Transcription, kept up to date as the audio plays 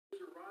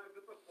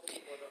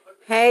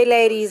Hey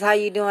ladies, how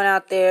you doing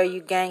out there,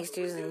 you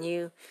gangsters and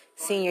you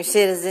senior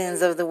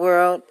citizens of the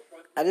world?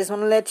 I just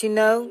want to let you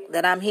know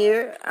that I'm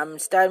here. I'm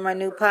starting my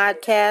new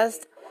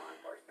podcast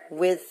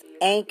with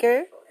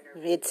Anchor.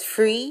 It's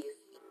free,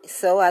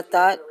 so I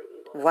thought,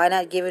 why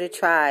not give it a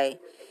try?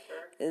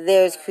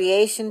 There's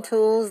creation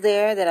tools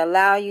there that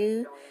allow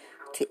you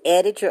to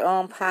edit your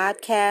own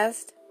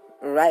podcast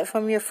right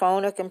from your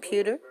phone or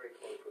computer.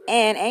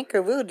 And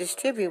Anchor will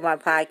distribute my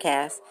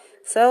podcast,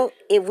 so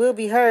it will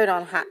be heard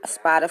on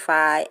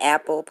Spotify,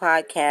 Apple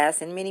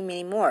Podcasts, and many,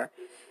 many more.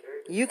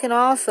 You can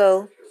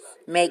also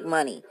make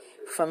money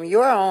from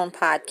your own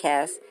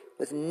podcast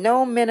with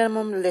no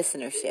minimum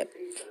listenership.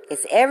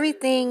 It's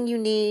everything you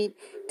need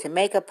to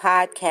make a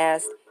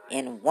podcast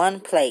in one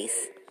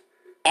place,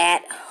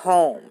 at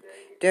home.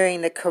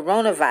 During the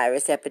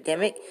coronavirus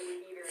epidemic,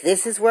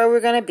 this is where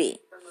we're going to be.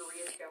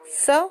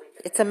 So,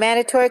 it's a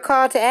mandatory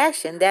call to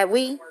action that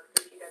we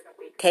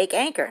take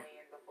Anchor.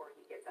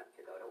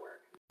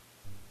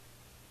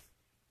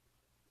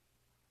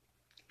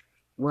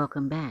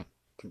 Welcome back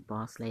to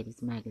Boss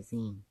Ladies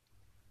Magazine,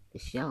 the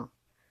show.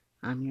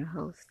 I'm your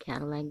host,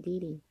 Cadillac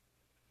Dee,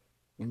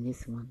 and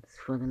this one's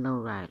for the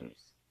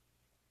Lowriders.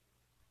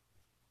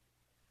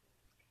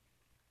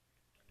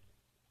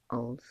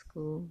 Old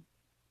School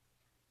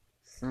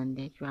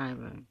Sunday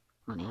Driver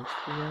on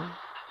HBO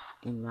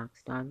and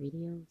Rockstar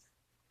Videos,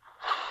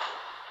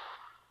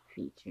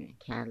 featuring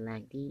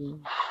Cadillac Dee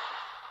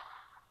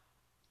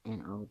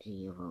and OG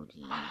of OG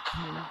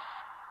Entertainment.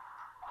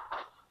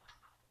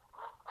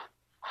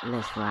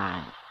 Let's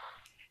ride.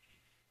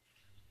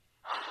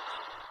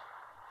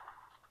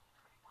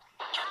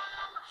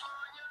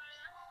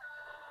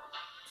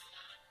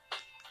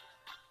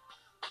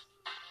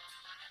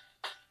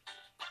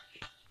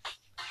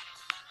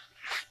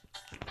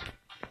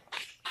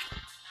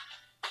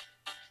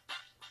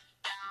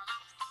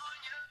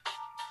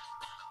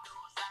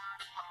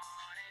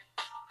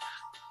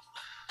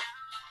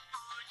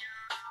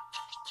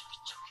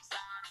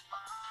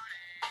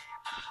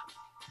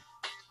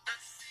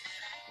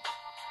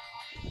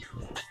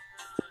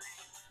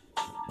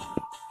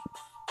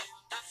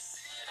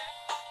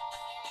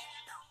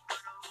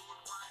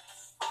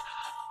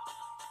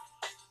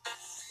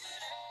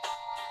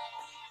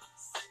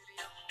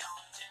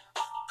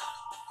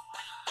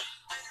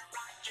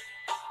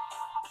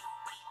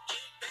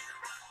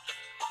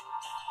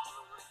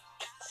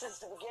 Since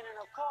the beginning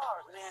of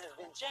cars, man, has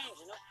been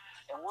changing them.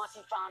 And once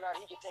he found out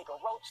he could take a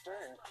roadster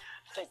and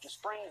take the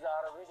springs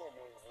out of it and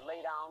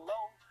lay down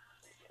low,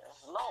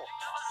 it's low.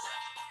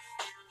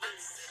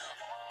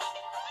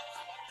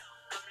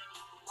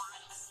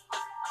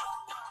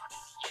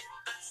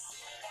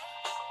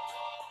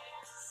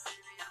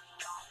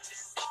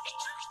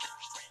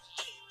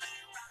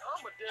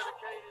 I'm a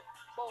dedicated,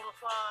 bona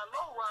fide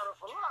lowrider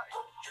for life.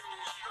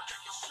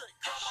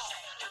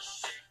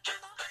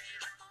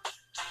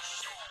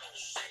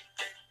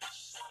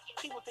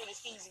 People think it's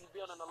easy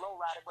building a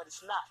lowrider, but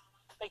it's not.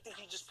 They think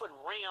you just put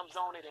rims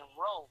on it and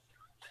roll.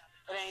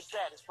 It ain't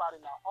that. It's about in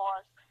the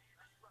art,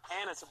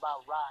 and it's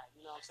about ride.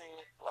 You know what I'm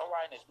saying?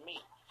 Lowriding is me.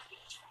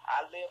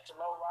 I live to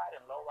lowride,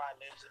 and lowride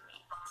lives in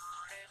me.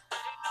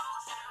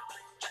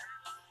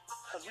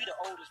 Because we the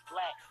oldest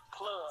black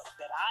club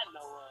that I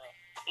know of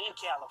in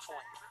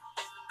California.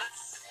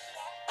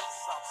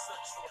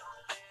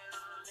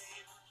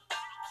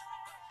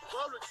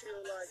 Public feel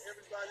like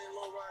everybody in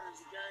lowrider is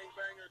a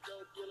gangbanger,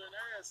 dope dealing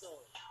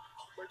asshole.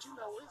 But you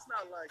know, it's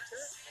not like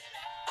that.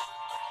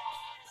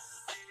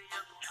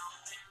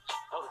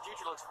 Oh, the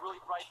future looks really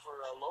bright for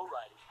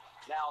lowriding.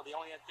 Now, the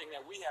only thing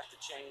that we have to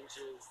change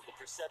is the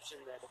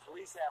perception that the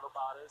police have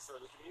about us or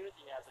the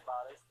community has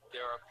about us.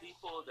 There are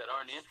people that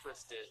aren't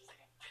interested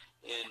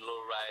in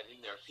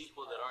lowriding. There are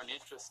people that aren't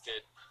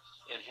interested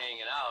in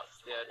hanging out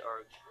that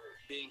are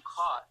being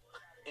caught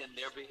in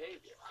their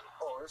behavior.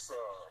 Oh, it's a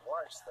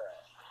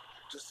lifestyle.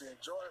 Just the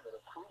enjoyment of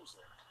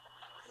cruising.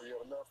 When you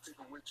have enough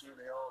people with you and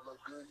they all look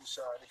good, you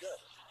shine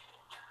together.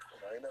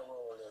 You know, ain't nothing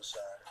wrong with a little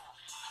shine.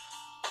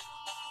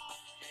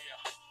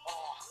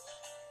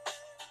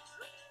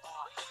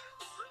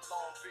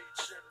 Long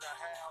Beach in the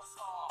house.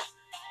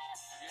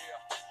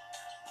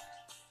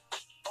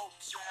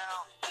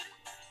 Oaktown.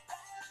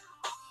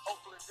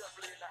 Oakland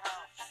definitely in the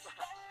house.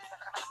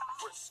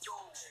 Frisco.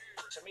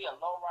 To me, a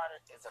lowrider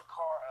is a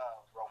car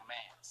of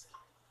romance.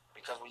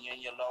 Because when you're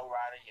in your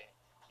lowrider,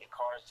 your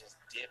car's just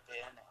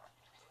dipping, and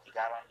you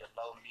got on your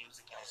low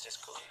music, and it's just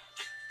cool.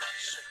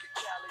 Shake it,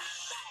 Cali.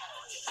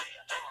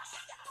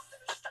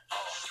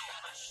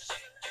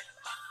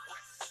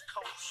 West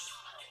Coast.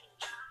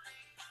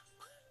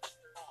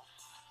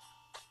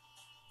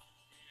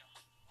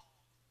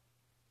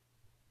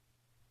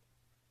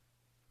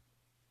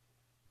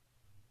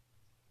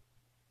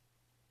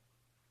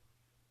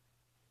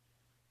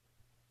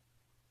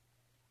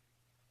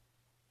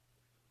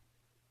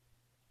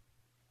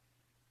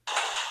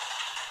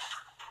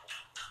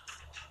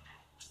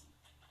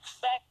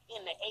 Back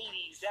in the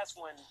 80s, that's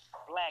when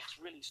blacks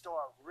really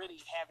start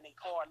having a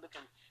car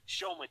looking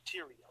show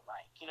material,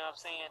 like, you know what I'm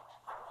saying?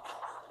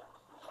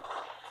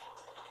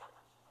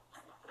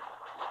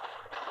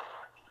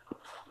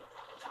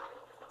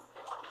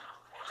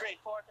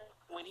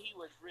 when he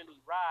was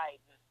really riding,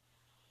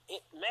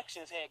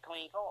 Mexicans had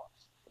clean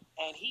cars.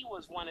 And he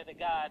was one of the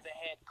guys that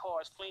had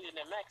cars cleaner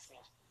than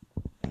Mexicans.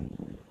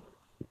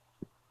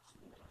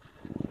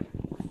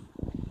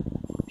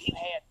 He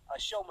had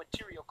a show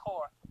material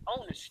car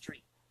on the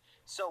street.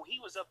 So he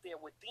was up there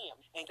with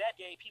them. And that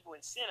gave people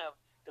incentive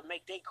to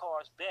make their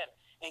cars better.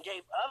 And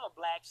gave other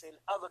blacks in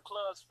other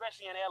clubs,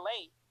 especially in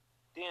LA,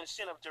 the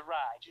incentive to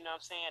ride. You know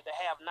what I'm saying? To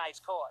have nice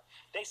cars.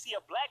 They see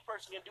a black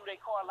person can do their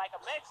car like a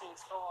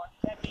Mexican's car.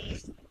 That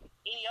means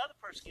any other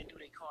person can do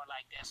their car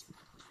like that.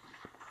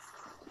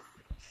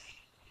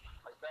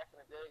 Like back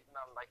in the day,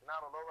 now the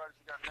lowriders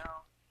you got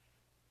now,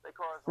 they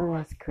cars. So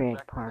that's Craig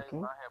back Parker.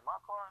 When I had my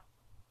car,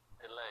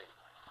 it laid.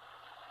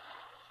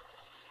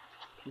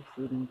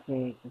 Preceding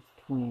Craig was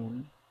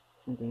Twin,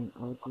 and then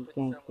OG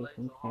Gangster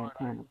from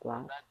Santana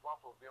Block. Back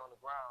bumper would be on the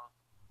ground.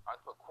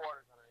 I'd put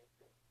quarters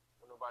underneath it.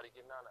 When nobody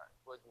getting out, I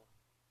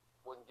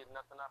wouldn't get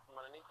nothing out from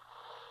underneath.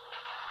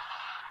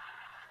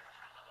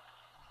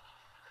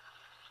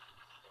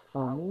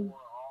 Oh, me?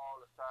 All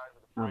the sides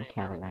of the I'm frame,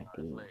 Cadillac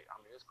D. I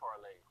mean, this car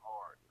laid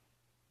hard,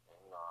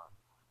 and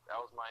that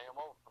was my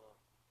MO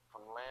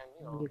from land,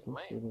 You can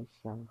see this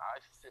show I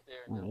used to sit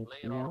there and on just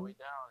lay it all the HBO, way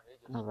down, and it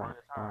just or run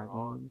the tires.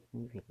 Rockstar Games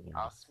and Videos.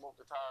 I'll smoke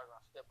the tires and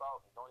I'll step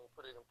out and don't even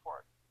put it in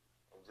park,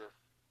 and just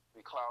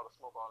be cloud of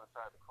smoke all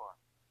inside the car,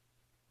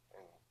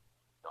 and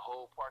the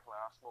whole parking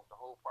lot. I smoked the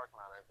whole parking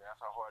lot. And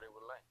that's how hard it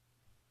would lay.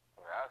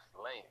 I mean, that's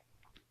laying.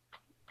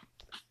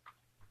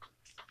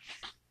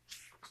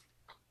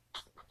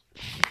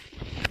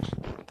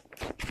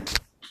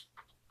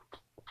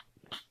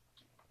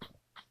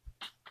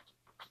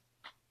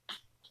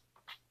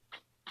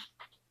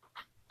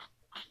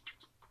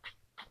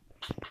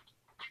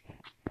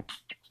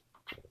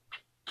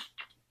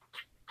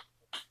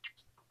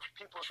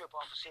 People trip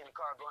off of seeing the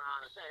car going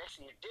on the thing. They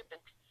see it dipping,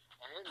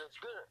 and it looks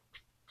good.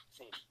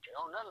 See, it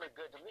don't nothing look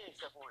good to me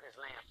except when it's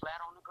laying flat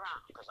on the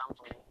ground, because I'm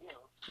from,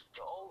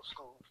 the old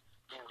school,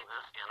 and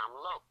I'm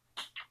low.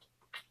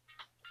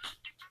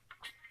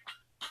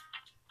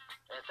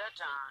 At that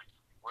time,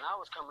 when I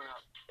was coming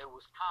up, it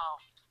was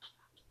how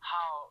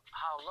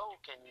low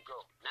can you go?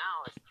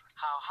 Now it's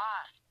how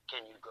high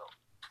can you go?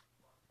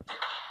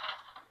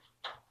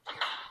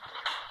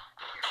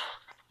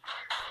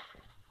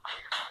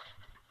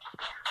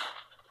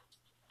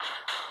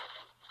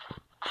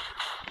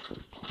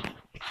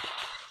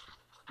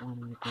 One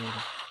of the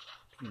greatest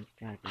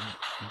pinstriping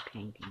and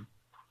painting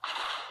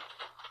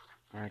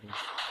artists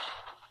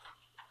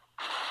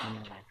on the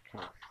West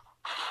Coast.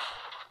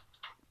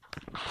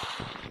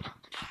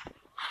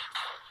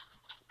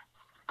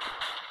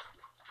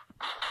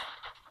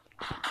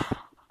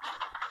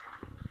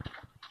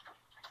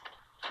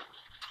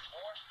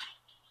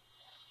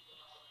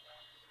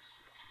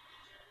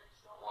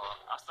 Well,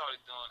 I started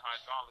doing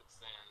hydraulics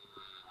in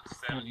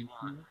 71,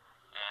 and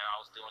I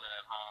was doing it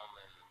at home,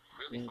 and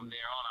really from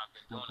there on I've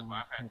been doing it,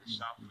 but I've had this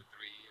shop for 3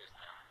 years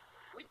now.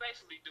 We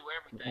basically do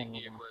everything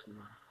here, but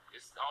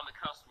it's on the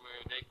customer.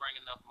 They bring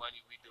enough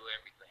money, we do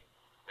everything.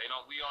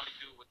 We only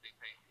do what they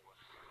pay for.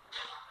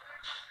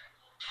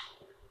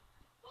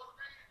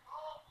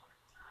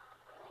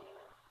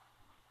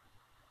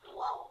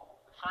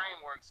 The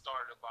framework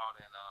started about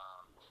in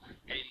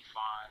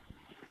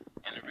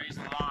 85, and the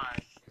reason why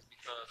is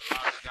because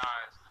a lot of the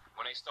guys,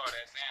 when they start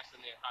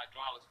advancing their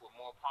hydraulics with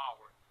more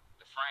power,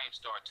 the frames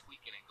start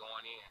tweaking and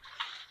going in.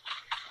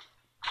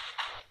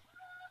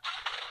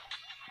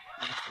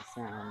 That's the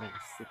sound of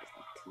a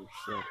 62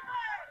 Chevy.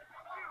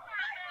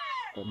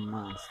 The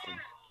monster.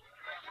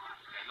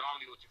 And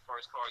normally with your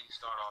first car, you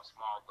start off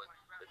small, but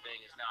the thing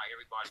is now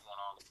everybody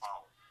want all the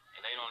power.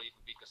 And they don't even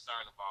be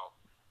concerned about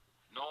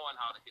knowing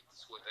how to hit the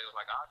switch. They was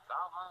like, I'll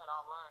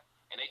learn.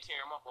 And they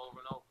tear them up over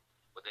and over.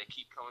 But they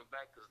keep coming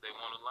back because they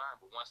want to learn.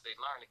 But once they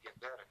learn, it get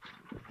better.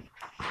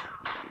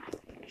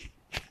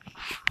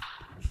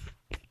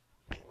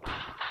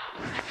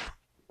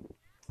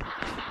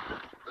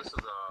 This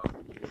is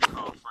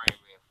called frame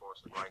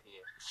reinforcement right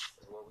here.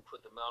 This is where we put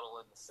the metal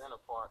in the center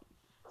part.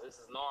 This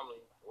is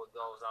normally what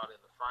goes out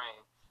in the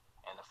frame.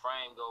 And the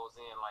frame goes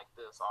in like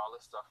this. All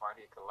this stuff right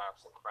here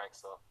collapses and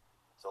cracks up.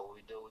 So what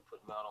we do, we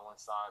put metal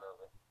inside of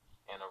it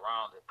and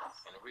around it.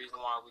 And the reason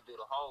why we do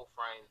the whole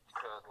frame is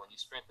because when you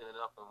strengthen it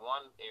up in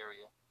one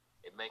area,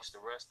 it makes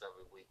the rest of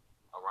it weak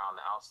around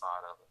the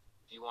outside of it.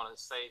 If you want to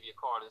save your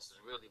car, this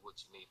is really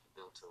what you need to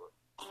do to it.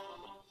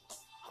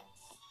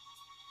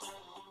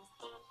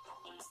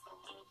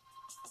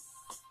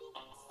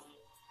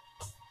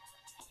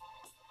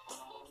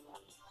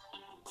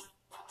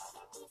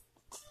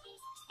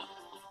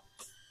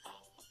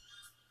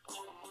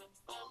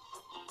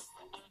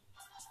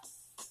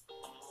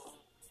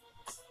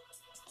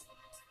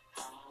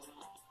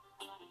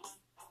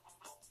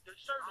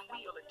 Certain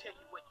wheel will tell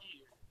you what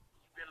year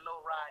you've been low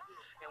riding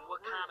and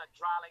what kind of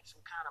hydraulics,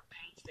 what kind of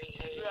paints they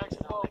had. You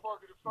asked the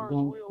motherfucker the first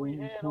wheel we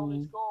had on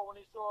this car when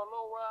he started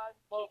low riding.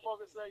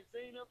 Motherfucker say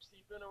Xenops,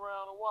 he been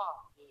around a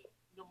while. Yeah.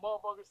 The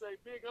motherfucker say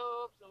big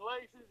hubs and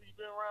laces, he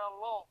been around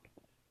long.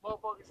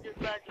 Motherfuckers get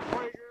back to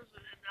breakers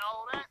and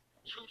all that.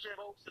 True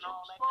spokes and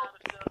all that kind of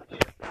stuff.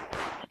 Yeah.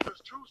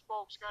 because true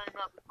spokes came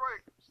after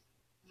breakers.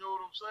 You know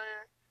what I'm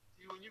saying?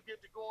 See, when you get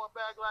to going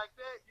back like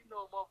that, you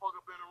know a motherfucker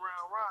been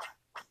around riding.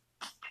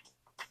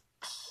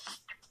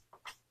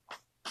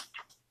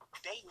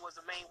 Dayton was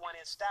the main one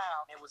in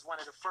style and was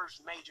one of the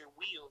first major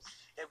wheels.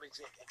 It was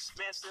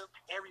expensive.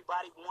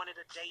 Everybody wanted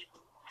a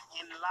Dayton.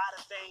 And a lot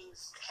of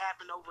things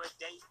happened over a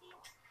Dayton.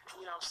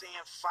 You know what I'm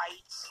saying?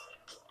 Fights,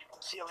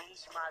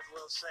 killings, you might as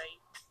well say.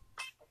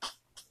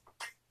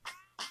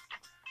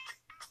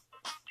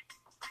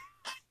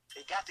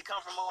 It got to come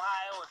from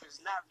Ohio. If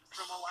it's not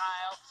from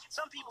Ohio,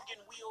 some people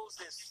getting wheels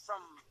that's from,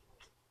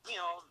 you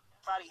know,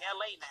 probably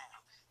LA now.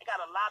 They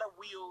got a lot of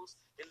wheels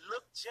that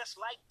look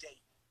just like Dayton.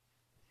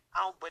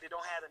 But it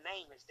don't have the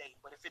name as Dayton.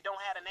 But if it don't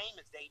have the name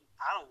as Dayton,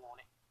 I don't want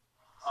it.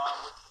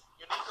 What's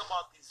unique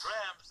about these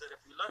rims that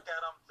if you look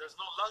at them, there's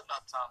no lug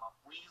nuts on them.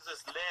 We use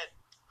this lead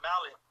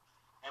mallet,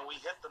 and we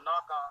hit the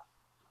knock off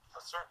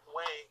a certain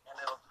way, and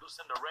it'll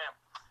loosen the rim.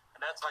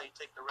 And that's how you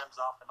take the rims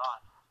off and on.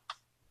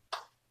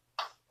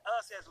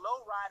 Us as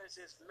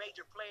lowriders, as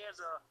major players,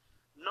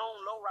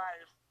 known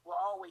lowriders, will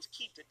always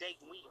keep the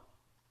Dayton wheel.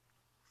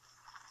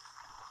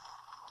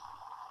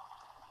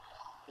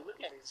 Look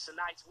at it. It's a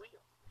nice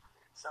wheel.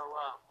 So,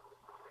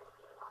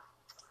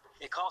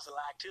 it costs a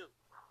lot, too.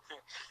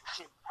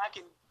 I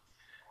can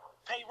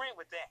pay rent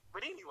with that.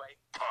 But anyway.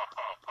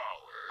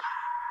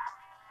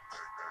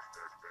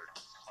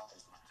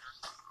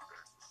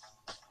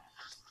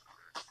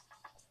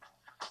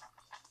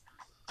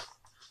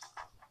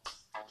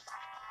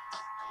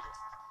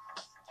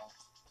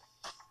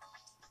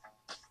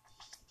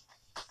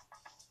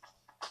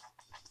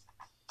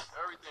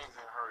 Everything's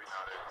in a hurry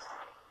nowadays.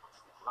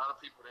 A lot of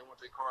people, they want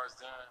their cars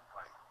done,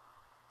 like,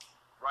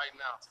 right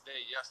now,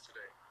 today,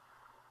 yesterday.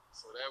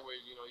 So that way,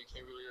 you know, you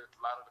can't really let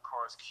a lot of the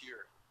cars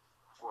cure.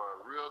 For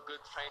a real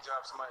good paint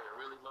job, somebody that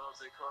really loves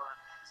their car,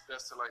 it's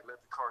best to like let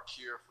the car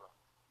cure for,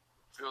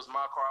 if it was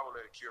my car, I would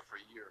let it cure for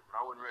a year.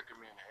 But I wouldn't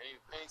recommend it.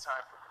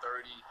 Anytime from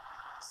 30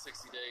 to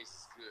 60 days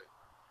is good.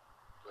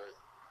 But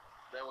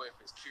that way, if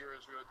its cure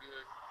is real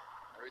good,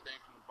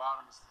 everything from the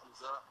bottom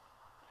comes up,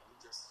 and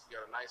you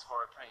got a nice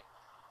hard paint.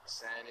 You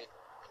sand it,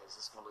 and it's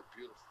just gonna look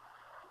beautiful.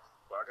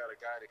 But I got a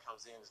guy that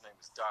comes in, his name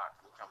is Doc,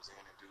 who comes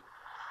in and do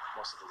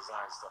most of the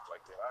design and stuff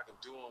like that. I can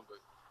do them, but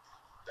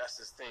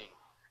that's his thing.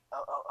 A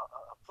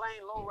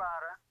plain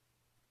lowrider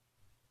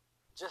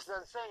just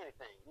doesn't say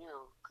anything. You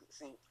know,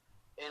 see,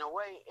 in a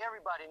way,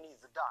 everybody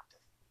needs a doctor.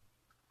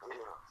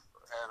 You know,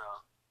 and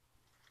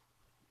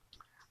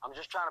I'm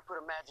just trying to put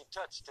a magic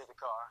touch to the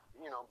car.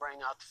 You know, bring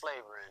out the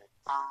flavor in it.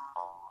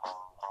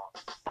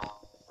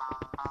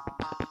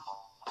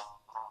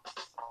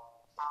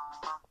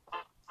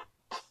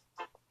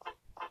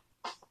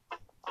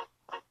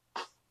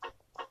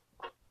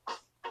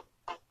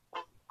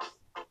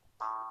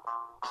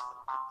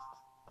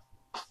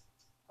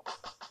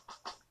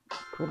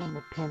 Put in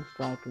the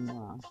pinstriping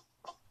on.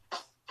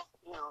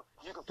 You know,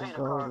 you can paint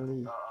a car,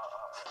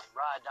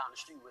 ride down the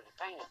street with it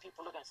painted.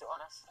 People look and say, "Oh,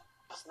 that's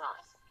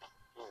nice."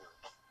 You know,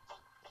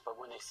 but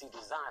when they see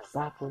designs,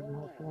 Backwards,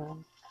 my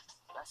friend.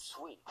 That's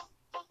sweet.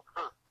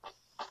 Huh?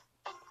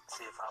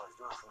 See if I was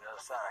doing from the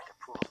other side, I could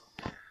pull from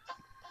there.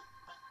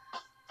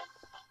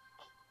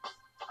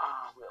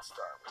 We'll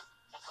start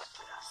with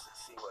this and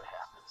see what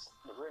happens.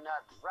 But we're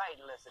not right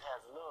unless it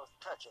has a little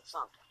touch of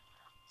something.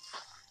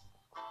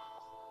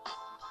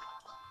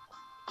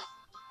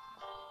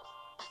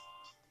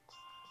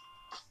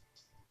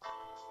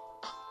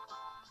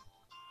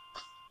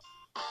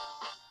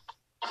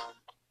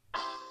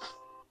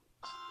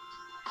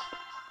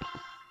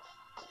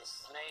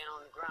 Laying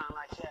on the ground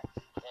like that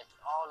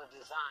all the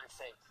designs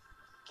say,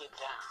 get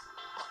down.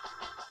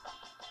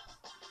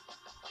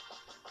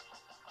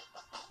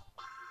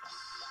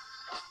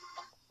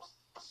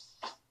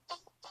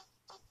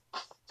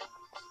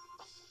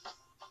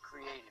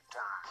 Creative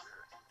time.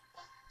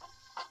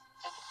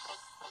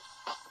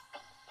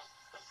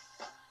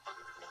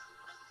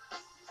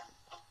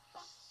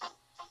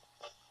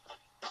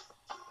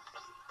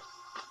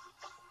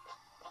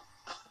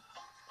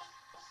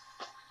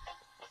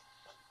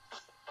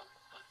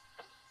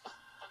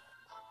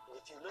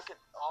 If you look at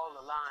all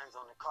the lines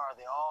on the car,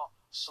 they all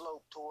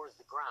slope towards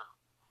the ground.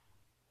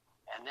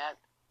 And that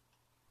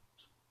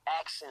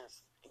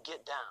accents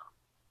get down.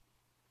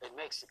 It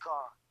makes the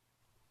car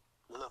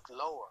look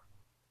lower.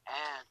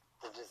 And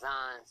the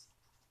designs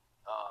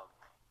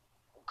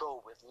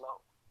go with low.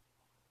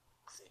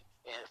 See,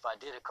 and if I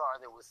did a car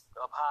that was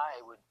up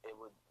high,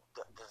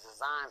 the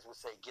designs would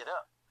say get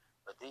up.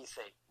 But these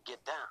say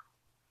get down.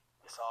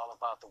 It's all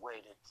about the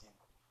way that you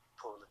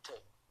pull the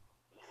tape.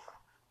 You know,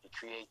 the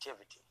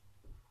creativity.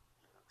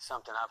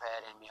 Something I've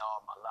had in me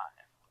all my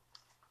life.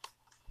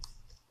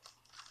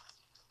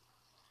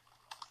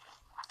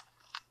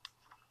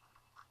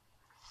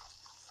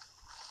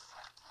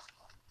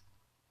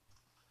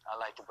 I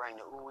like to bring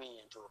the ooh-wee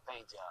into a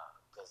paint job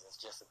because it's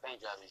just a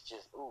paint job. It's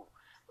just ooh.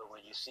 But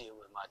when you see it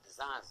with my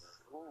designs,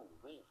 it's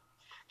ooh-wee.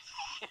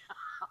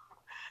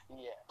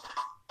 Yeah.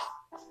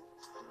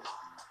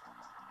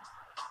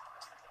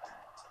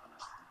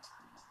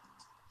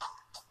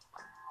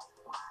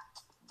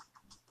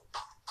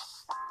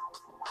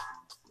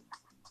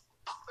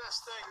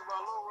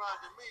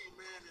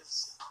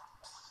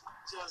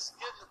 just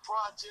getting the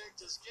project,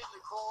 just getting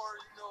the car,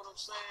 you know what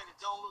I'm saying? It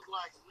don't look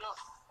like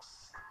nothing.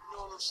 You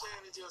know what I'm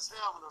saying? It's just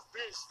having a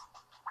vision.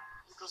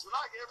 Because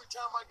every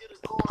time I get a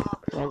car and I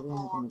build a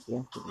car,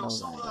 Majestic as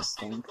soon as I Lowriders,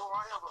 see the car,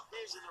 I have a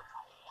vision of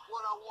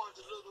what I want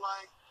it to look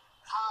like,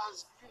 how,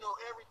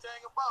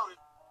 everything about it.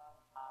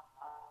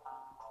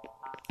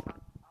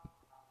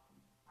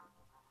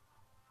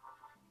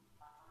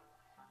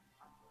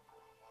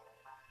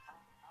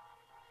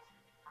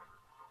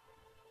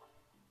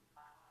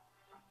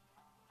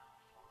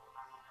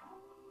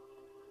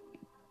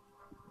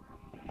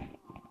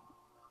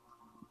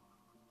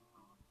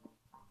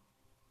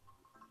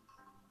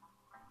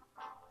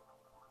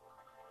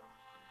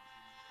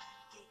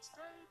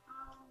 Straight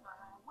through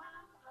my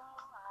window,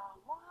 I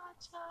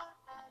watch her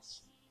as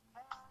she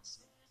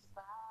passes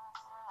by.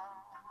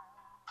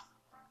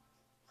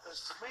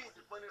 Because to me,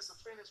 when it's a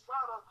finished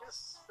product, this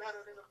is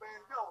better than a Van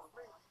Gogh to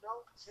me, you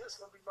know? This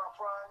is going to be my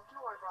pride and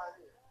joy right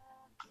here.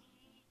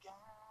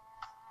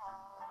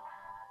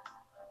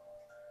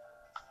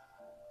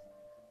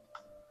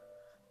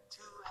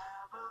 To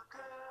have a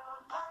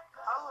girl like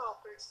her. I love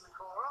fixing the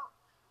car up.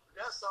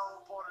 That's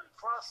all part of the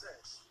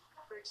process.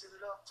 Fixing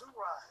it up to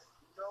ride,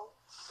 you know?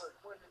 But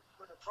when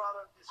the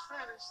product is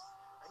finished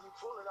and you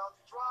pull it out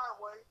the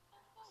driveway,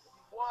 and you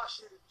wash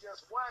it and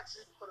just wax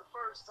it for the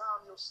first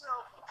time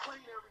yourself and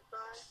clean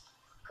everything,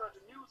 cut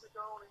the music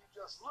on and you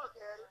just look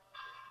at it,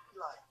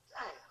 you're like,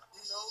 damn,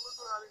 look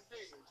what I done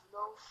did,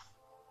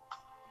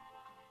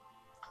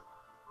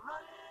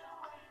 Running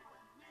away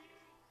with me.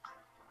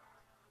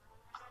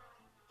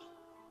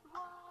 It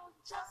was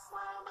just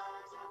my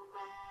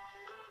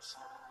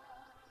imagination.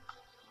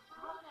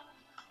 Running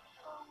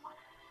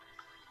away.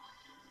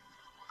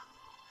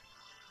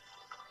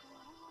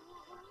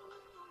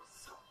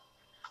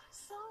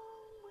 So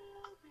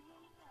will be.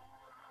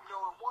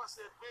 And once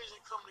that vision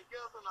come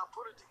together and I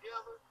put it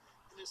together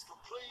and it's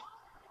complete,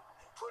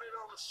 and put it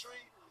on the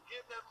street and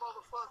get that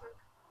motherfucker,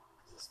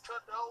 just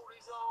cut the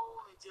oldies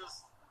on and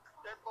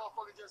that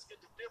motherfucker just get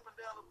to dipping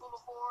down the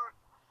boulevard.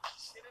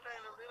 Shit, it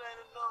ain't enough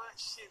that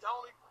shit. The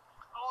only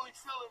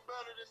feeling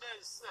better than that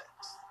is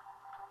sex.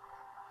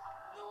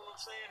 You know what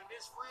I'm saying? And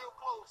it's real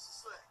close to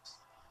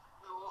sex.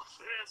 You know what I'm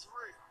saying? It's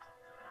real.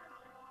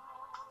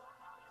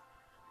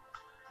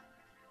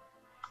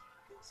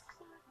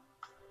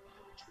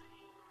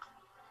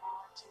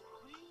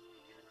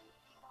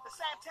 The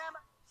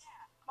Santana,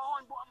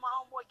 my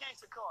homeboy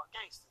gangster car,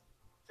 gangster,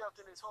 felt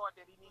in his heart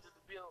that he needed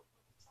to build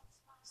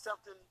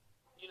something,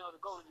 to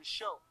go to the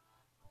show.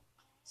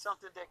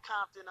 Something that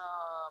Compton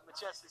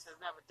Majestic has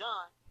never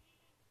done.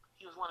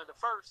 He was one of the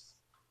first,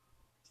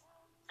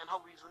 and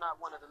hopefully he's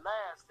not one of the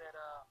last that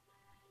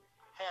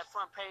had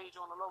front page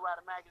on the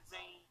Lowrider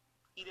magazine.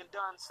 He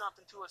done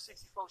something to a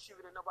 64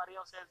 Chevy that nobody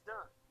else has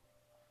done.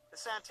 The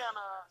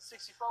Santana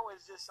 64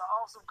 is just an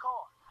awesome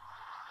car.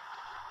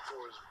 For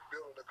his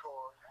building the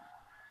car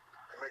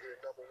and making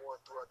it #1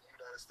 throughout the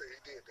United States,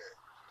 he did that.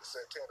 The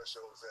Santana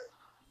shows that.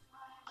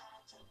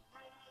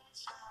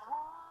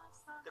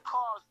 The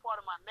car is part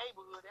of my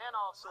neighborhood and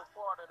also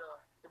part of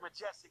the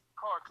Majestic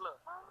Car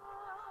Club.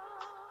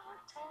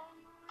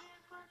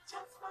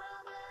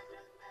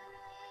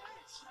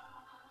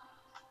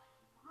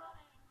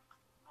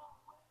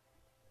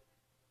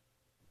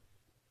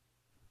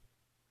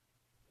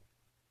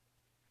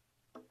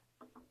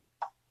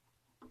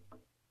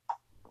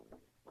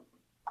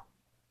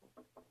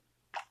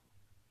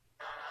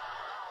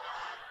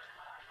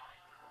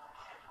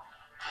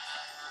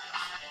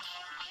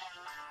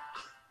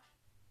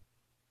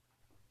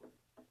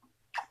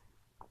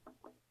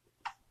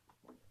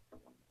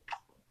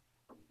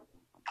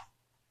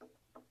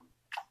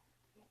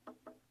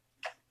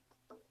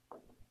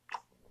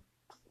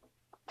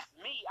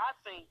 I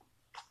think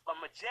a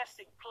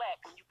Majestic plaque,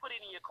 when you put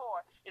it in your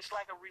car, it's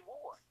like a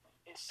reward.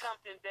 It's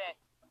something that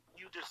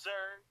you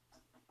deserve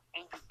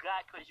and you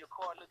got because your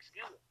car looks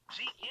good.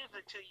 G gives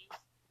it to you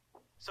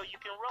so you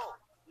can roll.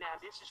 Now,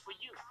 this is for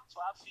you.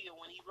 So I feel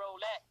when he roll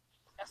that,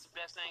 that's the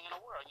best thing in the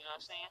world. You know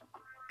what I'm saying?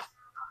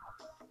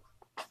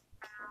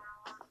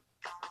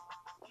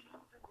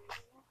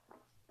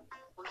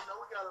 Well,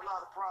 we got a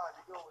lot of pride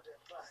to go with that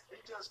plaque.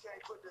 You just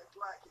can't put that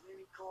plaque in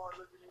any car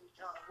looking any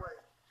kind of way.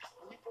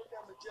 When you put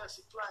that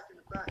Majestic plaque in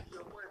the back of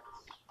your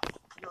window,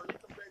 you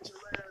can bet your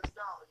last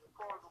dollar. Your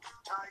car gonna be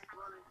tight,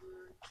 running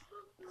good,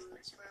 look good,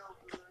 smell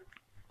good.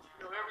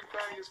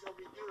 Everything is gonna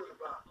be good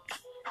about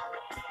it.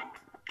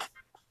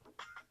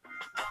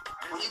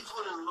 When you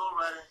put in a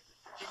lowrider,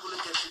 people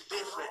look at you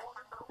different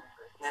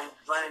than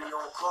riding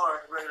your own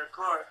car, regular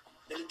car.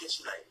 They look at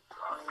you like,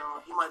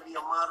 you might be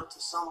a model to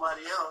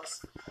somebody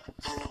else,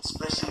 and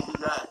especially if you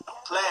got a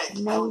plaque,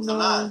 that means a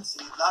lot. See,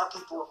 a lot of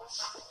people,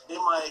 they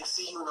might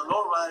see you in a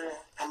lowrider,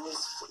 and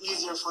it's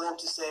easier for them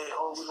to say,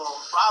 oh, we're going to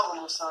rob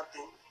them or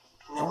something.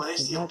 And then when they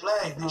see a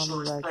plaque, they show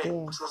respect.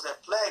 Because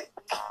that plaque.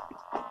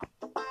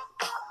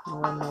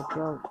 When that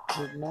joke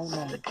with no.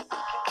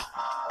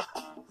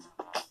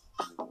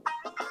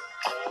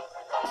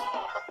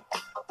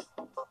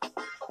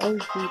 AC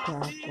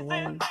passed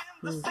away.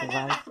 He was the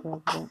vice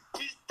president.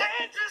 He's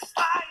dangerous,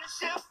 fire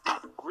ship.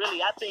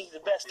 really, I think the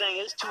best thing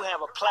is to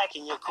have a plaque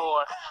in your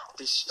car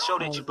to show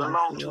that you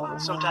belong to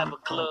some type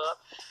of club,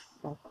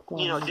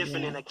 you know,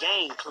 different than a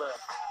gang club.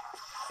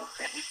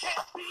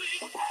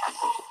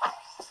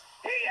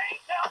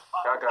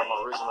 I got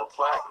my original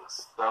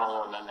plaques. I don't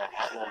want none of that.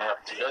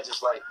 They're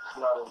just like,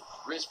 you know, the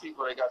rich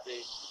people, they got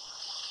their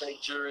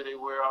fake jewelry they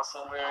wear out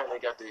somewhere, and they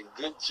got their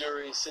good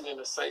jewelry sitting in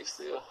the safe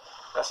still.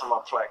 That's what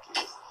my plaque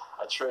is.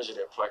 I treasure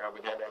that plaque. I've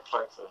been having that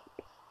plaque for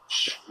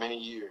many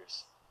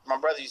years. My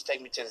brother used to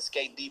take me to the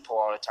skate depot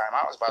all the time.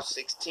 I was about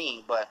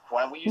 16, but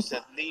when we used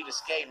to leave the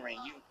skating ring,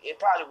 it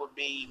probably would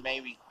be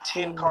maybe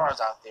 10 cars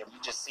out there. You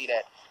just see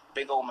that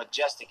big old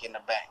Majestic in the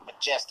back,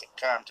 Majestic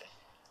Compton.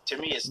 To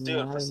me, it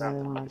stood for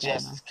something,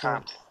 Majestic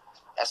Compton.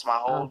 That's my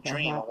whole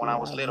dream of when I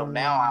was little.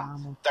 Now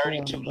I'm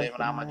 32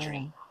 living out my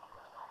dream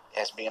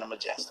as being a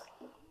Majestic.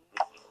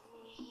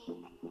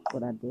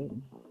 But I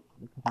didn't,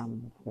 because I'm a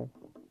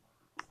Majestic.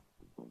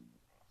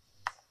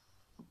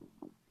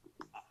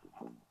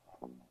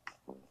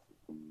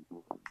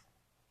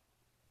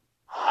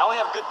 I only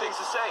have good things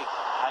to say.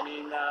 I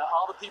mean,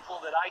 all the people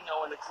that I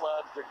know in the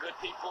club, they're good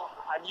people.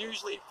 I'm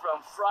usually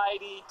from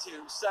Friday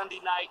to Sunday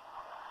night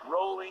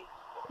rolling,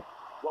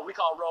 what we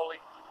call rolling.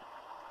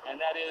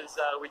 And that is,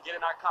 we get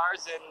in our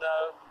cars and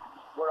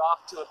we're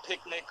off to a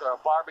picnic or a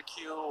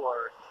barbecue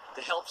or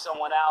to help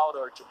someone out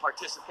or to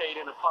participate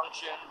in a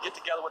function, get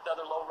together with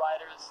other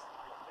lowriders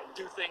and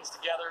do things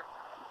together,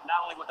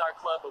 not only with our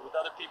club, but with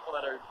other people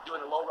that are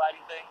doing the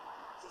lowriding thing.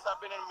 Since I've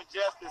been in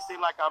Majestic, it seems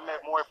like I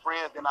met more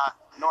friends than I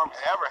normally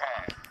ever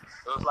had.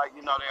 So it's like,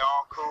 you know, they're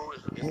all cool.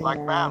 It's like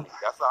family.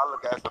 That's how I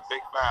look at it. It's a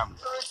big family.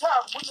 I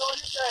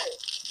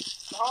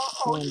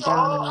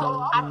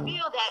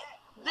feel that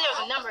there's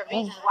a number of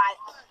reasons why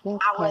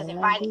I was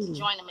invited to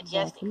join the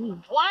Majestic.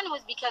 One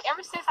was because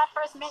ever since I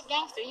first met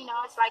Gangster, you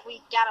know, it's like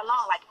we got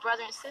along like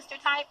brother and sister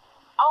type.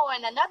 Oh,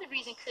 and another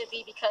reason could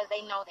be because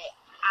they know that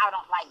I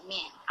don't like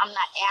men. I'm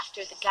not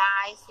after the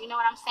guys. You know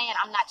what I'm saying?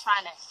 I'm not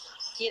trying to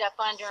get up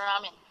under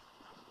them and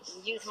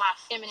use my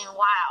feminine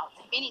wiles.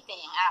 If anything,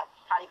 I'd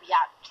probably be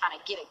out trying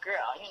to get a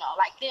girl, you know,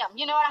 like them.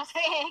 You know what I'm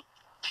saying?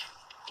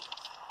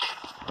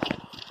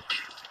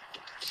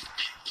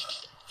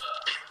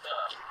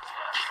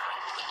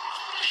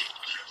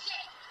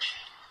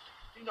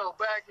 You know,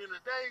 back in the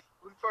day,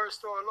 when we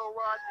first started low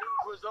ride,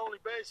 it was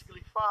only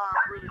basically 5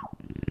 really,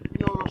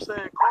 you know what I'm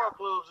saying, car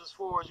clubs as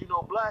far as, you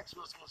know, blacks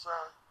was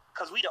concerned.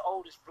 Because we the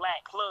oldest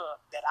black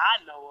club that I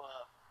know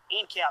of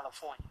in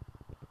California.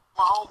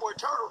 My homeboy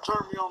Turtle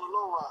turned me on the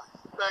low ride.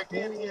 Back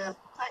then he had,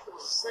 I think it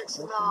was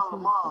 69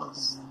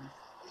 Lamars,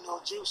 you know,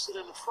 juiced it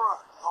in the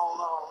front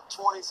on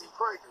 20s and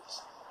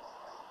Kragers.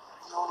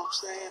 You know what I'm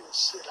saying? And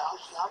shit, I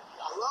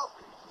love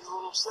it. You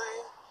know what I'm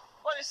saying?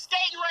 Well, it's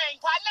skating ring,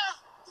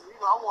 partner. You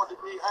know, I wanted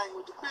to be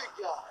hanging with the big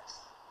guys.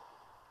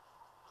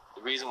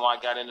 The reason why I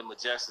got into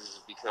Majestic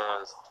is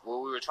because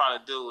what we were trying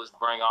to do is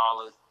bring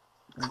all the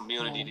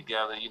community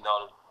together, you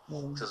know,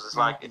 because it's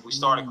like if we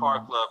start a car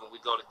club and we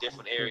go to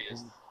different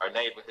areas or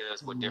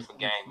neighborhoods where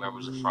different gang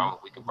members are from,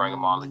 we can bring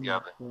them all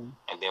together, and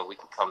then we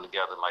can come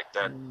together like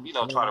that, you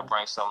know, try to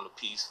bring some of the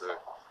peace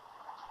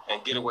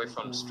and get away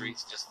from the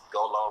streets, just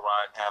go low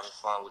ride, having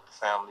fun with the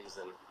families,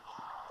 and,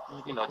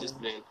 you know,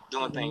 just been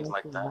doing things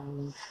like that.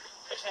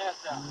 Hands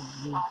down.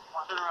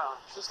 Turn around.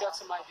 Who's got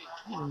some ID?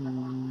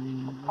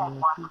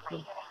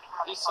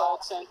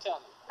 Eastside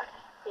Santana.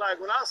 Like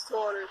when I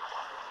started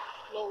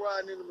low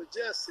riding in the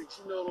Majestics,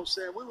 you know what I'm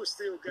saying, we were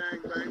still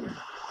gang banging. You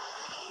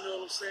know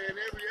what I'm saying?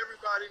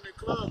 Everybody in the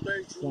club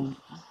basically,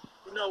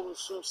 you know, was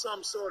from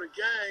some sort of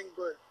gang,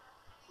 but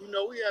you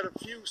know, we had a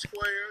few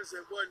squares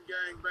that wasn't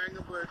gang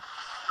banging, but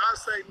I'd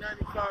say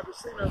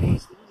 95% of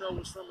us, you know,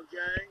 was from a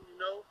gang, you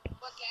know.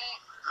 What gang?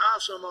 I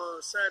was from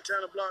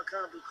Santana Block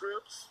Compton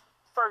Crips.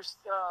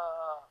 First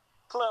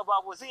club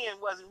I was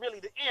in wasn't really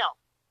the M.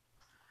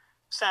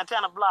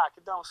 Santana Block,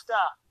 it don't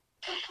stop.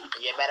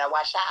 You better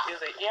watch out.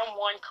 It's an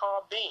M1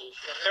 carbine,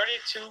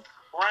 32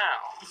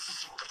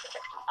 rounds.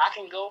 I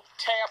can go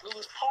tab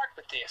Lewis Park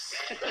with this.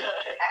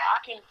 I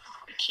can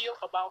kill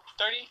about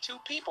 32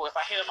 people if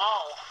I hit them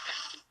all.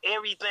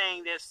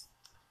 Everything that's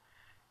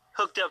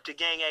hooked up to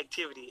gang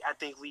activity, I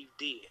think we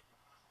did.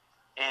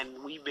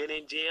 And we've been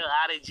in jail,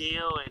 out of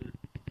jail, and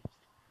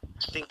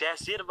I think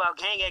that's it about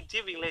gang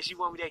activity, unless you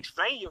want me to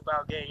explain you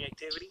about gang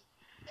activity.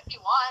 If you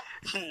want.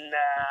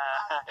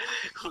 Nah,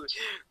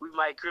 we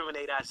might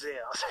incriminate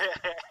ourselves. I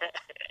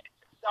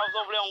was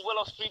over there on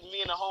Willow Street,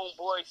 me and the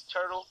homeboys,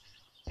 Turtle,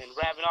 and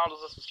Rabbit, all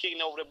of us was kicking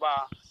over there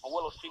on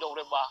Willow Street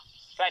over there by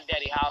Fat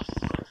Daddy house.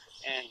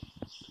 And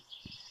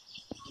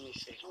let me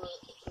see.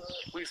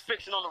 We was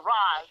fixing on the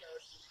ride,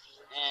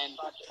 and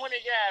about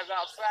 20 guys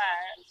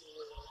outside.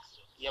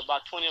 Yeah,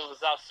 about 20 of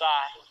us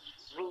outside.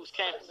 Rules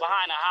came from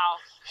behind the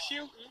house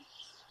shooting.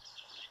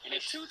 And they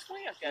two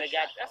twins. And they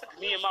got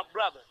me and my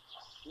brother.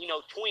 You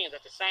know, twins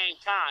at the same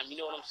time. You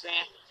know what I'm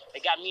saying?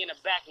 They got me in the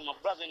back and my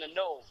brother in the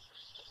nose.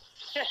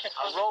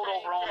 I rolled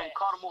over on him,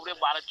 caught him over there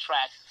by the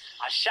tracks.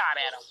 I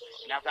shot at him.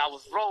 And after I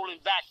was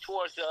rolling back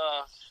towards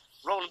the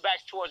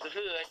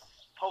hood,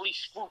 police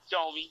swooped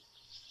on me.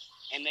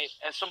 and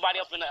somebody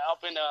up in the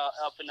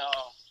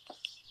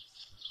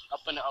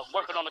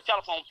working on the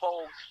telephone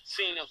pole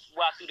seen them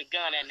walk through the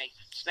gun, and they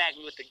snagged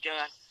me with the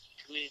gun,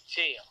 took me to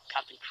jail,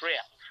 Captain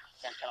Crab,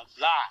 Santana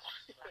Block.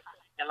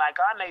 And like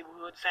our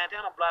neighborhood,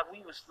 Santana Block,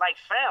 we was like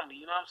family,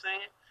 you know what I'm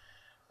saying?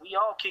 We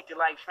all kicked it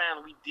like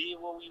family. We did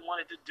what we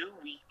wanted to do.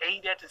 We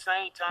ate at the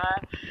same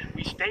time.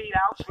 We stayed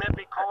out, slept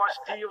in cars,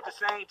 still at the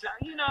same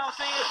time. You know what I'm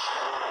saying?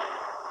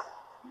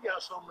 You got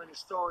so many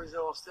stories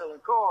on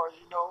stealing cars,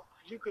 you know.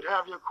 You could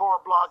have your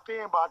car blocked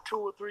in by 2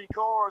 or 3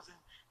 cars, and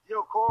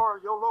your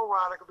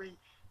lowrider could be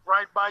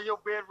right by your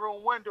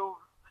bedroom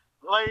window,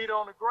 laid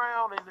on the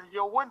ground, and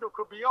your window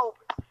could be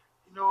open.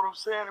 You know what I'm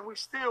saying? And we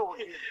still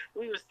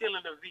we were still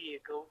in the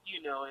vehicle,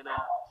 you know, and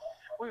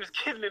we was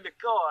getting in the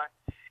car,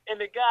 and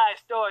the guy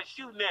started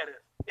shooting at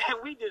us.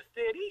 And we just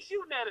said, he's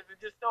shooting at us, and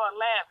just started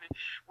laughing.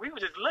 We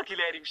were just looking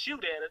at him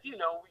shoot at us. You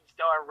know, we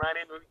started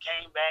running. When we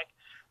came back,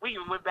 we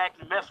even went back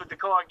to mess with the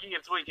car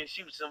again so we can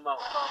shoot some more.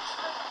 Wipe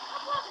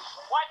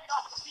it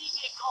off the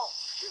vehicle.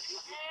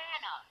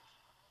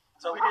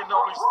 So we didn't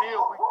only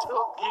steal, we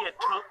took. Yeah,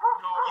 took. You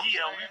know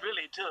yeah, we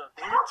really took.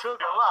 We took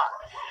a lot.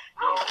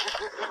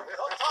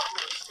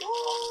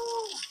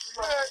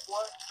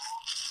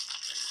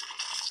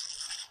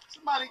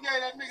 Somebody gave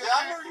that nigga.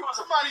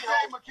 Somebody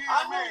gave him a kid,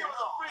 man.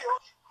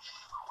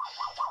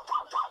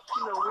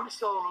 You know, we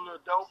sold a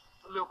little dope,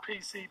 a little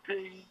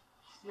PCP.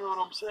 You know what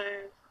I'm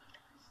saying?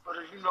 But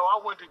you know, I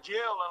went to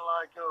jail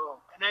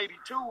in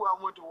 '82. I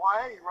went to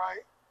YA,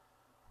 right?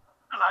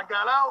 And I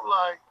got out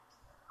like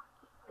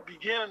the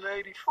beginning of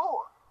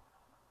 '84.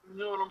 You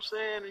know what I'm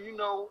saying? And you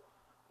know,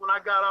 when I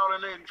got out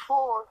in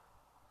 '84,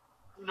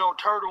 you know,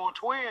 Turtle and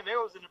Twin, they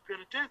was in the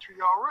penitentiary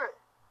already.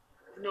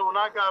 You know, when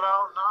I got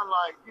out, and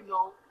I you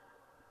know,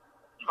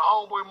 the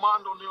homeboy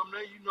Mondo and them,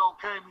 they, you know,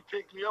 came and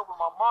picked me up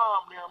with my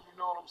mom and them, you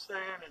know what I'm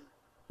saying? And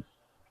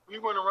we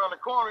went around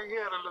the corner, he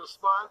had a little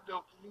spot, you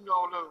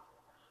know,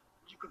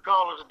 you could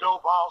call it a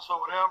dope house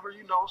or whatever,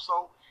 you know,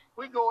 so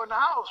we go in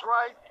the house,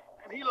 right?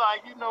 And he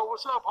like, you know,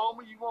 what's up,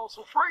 homie? You want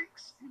some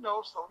freaks? You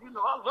know, so, you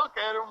know, I look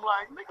at him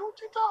like, nigga,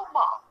 what you talking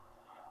about?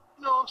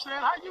 You know what I'm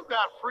saying? How you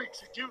got freaks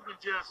that you can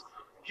just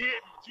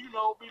get, you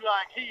know, be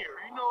like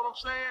here, you know what I'm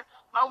saying?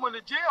 When I went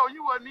to jail,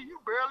 you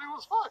barely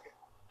was fucking.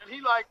 And he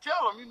like,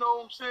 tell him, you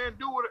know what I'm saying,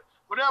 do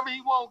whatever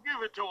he won't,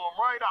 give it to him,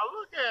 right? I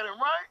look at him,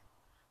 right?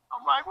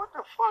 I'm like, what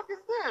the fuck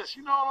is this?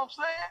 You know what I'm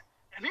saying?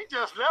 And he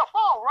just left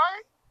out,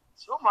 right?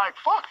 So I'm like,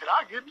 fuck it,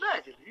 I get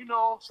naked. You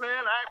know what I'm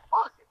saying?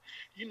 Fuck it.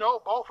 You know,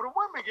 both of the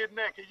women get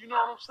naked, you know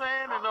what I'm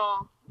saying? And,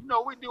 you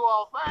know, we do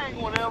our thing,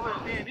 whatever,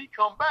 and then he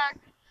come back,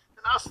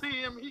 and I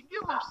see him, he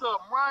give him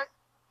something, right?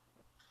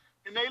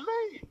 And they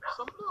leave.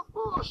 Some little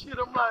bullshit.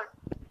 I'm like,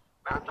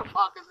 man, what the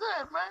fuck is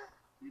that, man?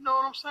 You know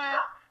what I'm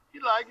saying? He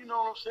like, you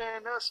know what I'm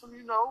saying? That's some,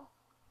 you know,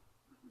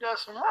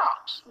 that's some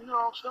rocks. You know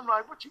what I'm saying? I'm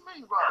like, what you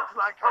mean by it?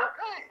 He's like,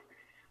 cocaine.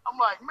 I'm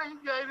like, man,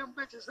 you gave them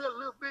bitches that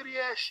little bitty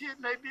ass shit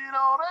and they did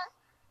all that?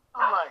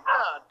 I'm like,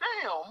 God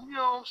damn, you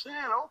know what I'm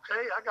saying?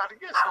 Okay, I got to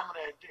get some of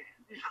that then.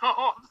 You know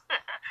what I'm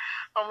saying?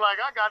 I'm like,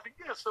 I got to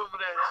get some of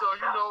that. So,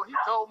 you know, he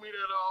told me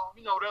that,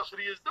 you know, that's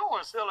what he is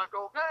doing, selling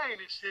cocaine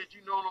and shit,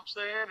 you know what I'm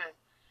saying? And,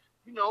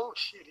 you know,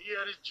 shit, he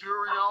had his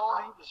jewelry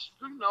on. He was,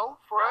 you know,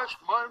 fresh.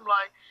 I'm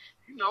like,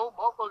 you know,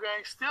 motherfucker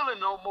ain't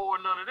stealing no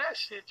more, none of that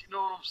shit, you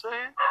know what I'm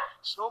saying?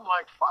 So I'm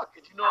like, fuck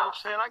it, you know what I'm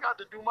saying? I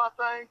got to do my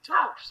thing too.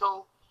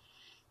 So,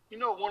 you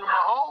know, one of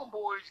my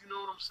homeboys, you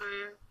know what I'm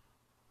saying?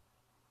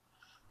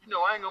 You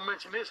know, I ain't gonna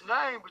mention his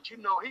name, but you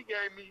know, he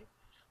gave me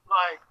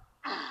like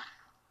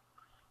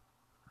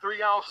 3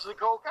 ounces of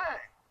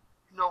cocaine.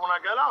 You know, when I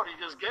got out, he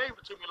just gave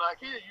it to me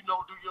like, here, you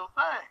know, do your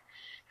thing.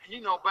 And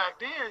you know, back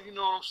then, you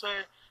know what I'm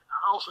saying? An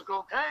ounce of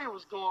cocaine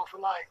was going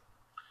for like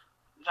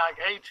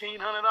 $1,800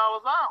 an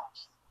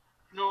ounce.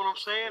 You know what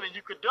I'm saying? And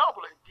you could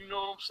double it. You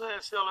know what I'm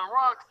saying? Selling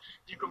rocks,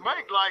 you could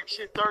make like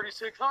shit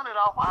 3,600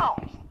 off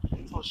ounce.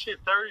 So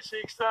shit,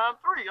 36 times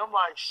 3. I'm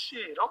like,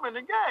 shit, I'm in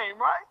the game,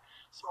 right?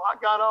 So I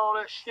got all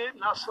that shit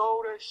and I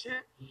sold that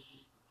shit.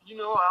 You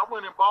know, I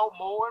went and bought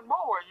more and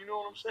more. You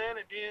know what I'm saying?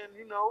 And then,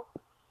 you know,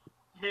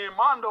 me and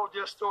Mondo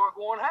just started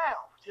going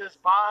half,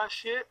 just buying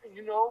shit. And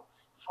you know,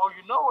 before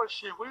you know it,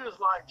 shit, we was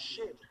like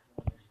shit,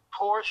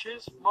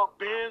 Porsches,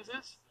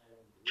 Benzes,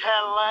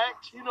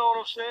 Cadillacs, you know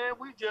what I'm saying?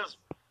 We just,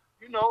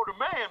 you know, the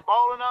man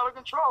balling out of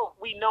control.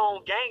 We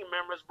known gang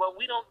members, but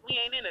we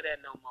ain't into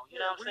that no more.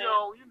 You know what I'm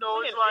saying? You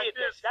know, it's like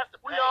this.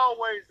 We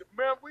always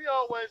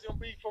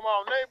gonna be from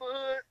our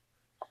neighborhood.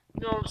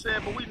 You know what I'm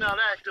saying? But we not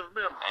active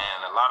members. And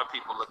a lot of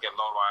people look at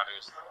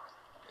lowriders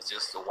as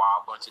just a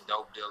wild bunch of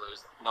dope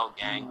dealers, no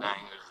gang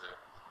bangers,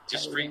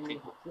 just street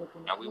people.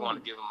 And we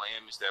want to give them an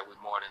image that we're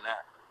more than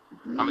that.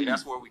 I mean,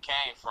 that's where we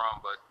came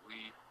from, but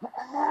we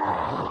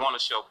want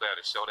to show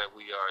better, show that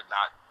we are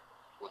not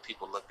what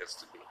people look us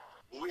to be.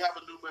 When we have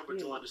a new member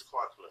join this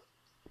car club,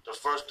 the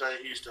first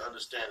thing he used to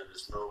understand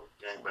is there's no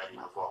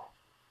gangbanging involved.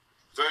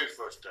 Very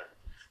first thing.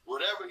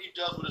 Whatever he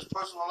does with his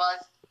personal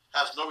life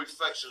has no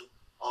reflection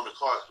on the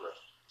car club.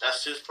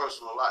 That's his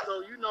personal life.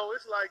 So, you know,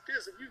 it's like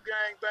this. If you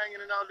gang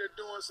banging and out there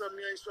doing something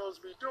you ain't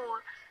supposed to be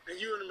doing, and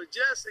you in the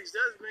Majestics,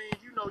 that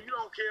means, you know, you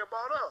don't care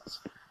about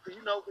us.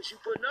 You know, because you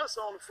putting us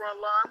on the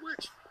front line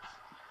with you.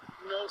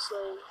 You know,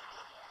 so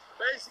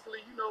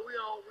basically, you know, we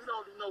don't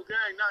do no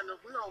gang,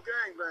 we don't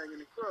gang bang in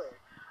the club.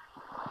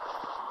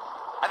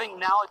 I think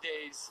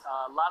nowadays,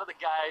 a lot of the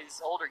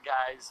guys, older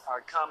guys, are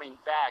coming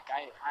back.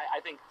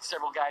 I think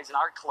several guys in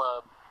our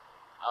club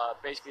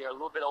basically are a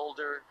little bit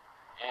older,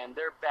 and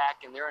they're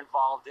back and they're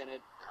involved in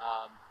it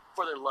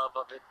for their love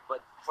of it,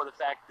 but for the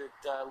fact that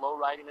low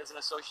riding isn't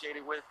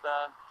associated with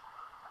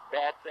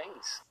bad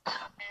things.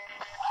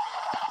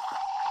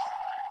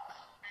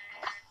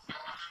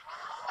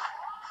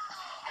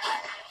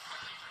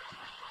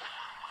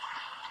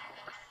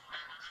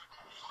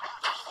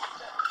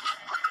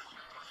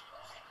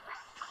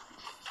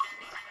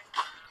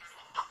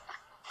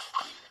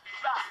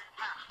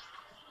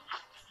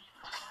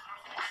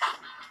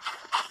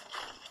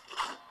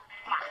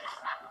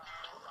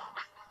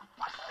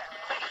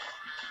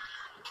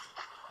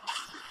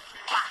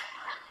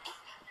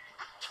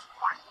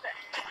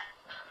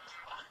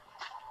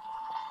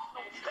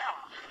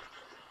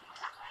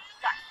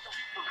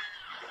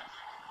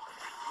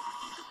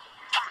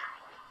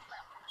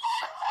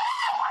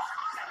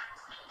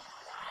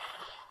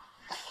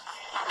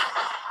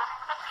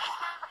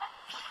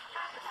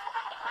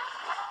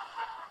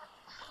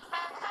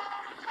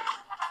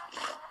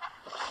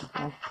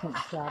 That's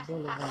Crenshaw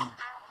Boulevard.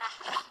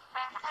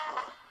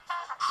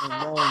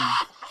 We're rolling.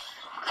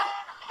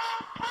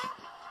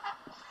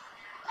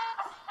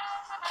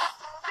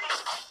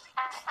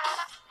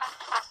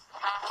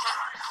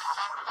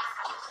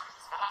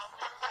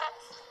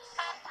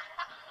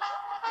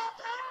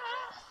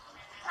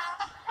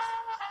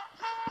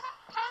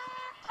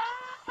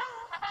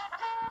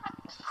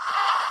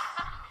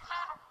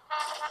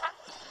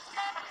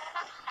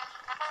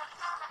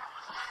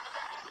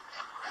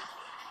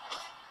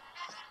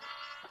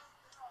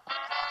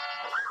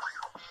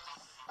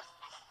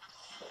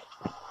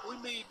 We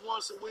meet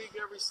once a week,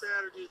 every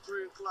Saturday at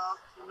 3 o'clock,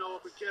 you know,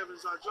 up at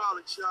Kevin's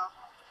hydraulic shop.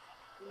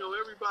 You know,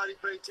 everybody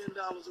pay $10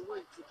 a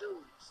week for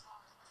dues.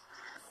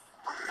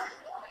 I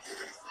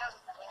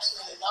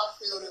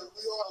feel that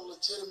we are a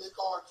legitimate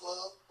car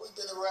club. We've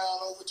been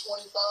around over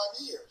 25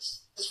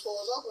 years. As far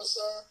as I'm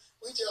concerned,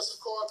 we just a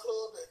car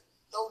club that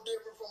no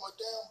different from a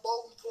damn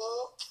boating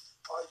club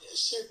or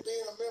shit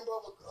being a member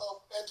of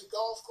at the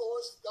golf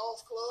course,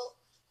 golf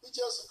club. We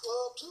just a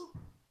club too.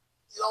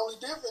 The only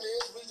difference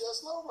is we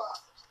just low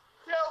riders.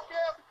 Yo,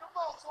 Gavin, come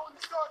on, so we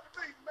can start the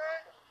beat, man.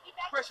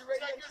 Pressure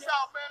radio. Check this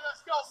out, man. Let's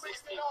go.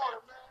 Mix it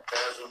order, man.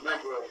 As a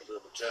member of the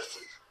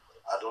Majestic,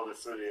 I don't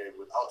affiliate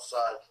with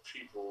outside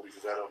people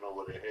because I don't know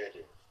where their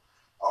head is.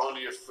 I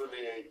only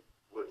affiliate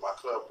with my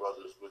club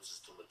brothers, which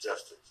is the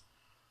Majestics.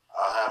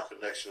 I have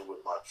connection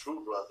with my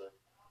true brother,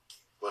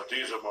 but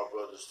these are my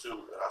brothers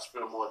too, and I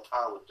spend more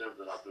time with them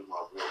than I do my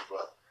real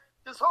brother.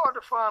 It's hard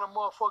to find a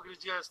motherfucker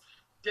that's just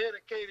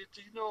dedicated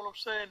to, you know what I'm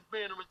saying,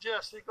 being a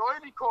Majestic or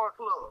any car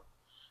club.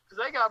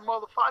 Because they got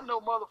I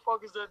know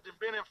motherfuckers that have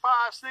been in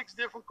 5, 6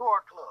 different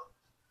car clubs.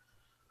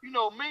 You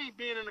know, me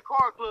being in the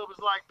car club is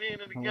like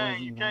being in the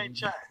gang. You can't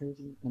change.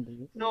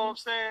 You know what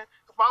I'm saying?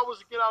 If I was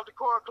to get out the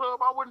car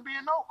club, I wouldn't be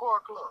in no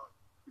car club.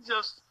 It's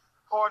just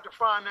hard to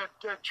find that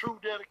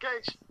true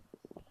dedication.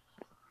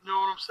 You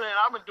know what I'm saying?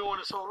 I've been doing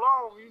it so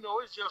long, you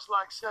know, it's just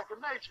like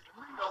second nature to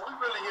me. You know, we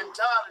really getting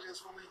tired of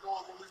this when we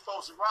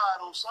supposed to ride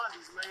on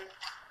Sundays, man.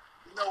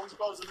 You know, we're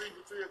supposed to leave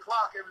at 3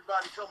 o'clock.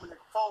 Everybody coming at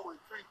 4 and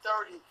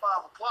 3:30 and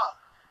 5 o'clock.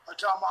 I'm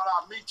talking about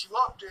I'll meet you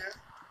up there.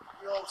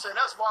 You know what I'm saying?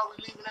 That's why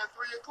we're leaving at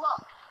 3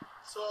 o'clock.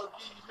 So it'll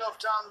give you enough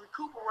time to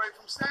recuperate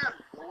from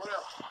Saturday or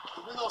whatever.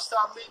 But we're going to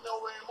stop meeting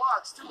over in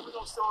Watts, too. We're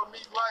going to start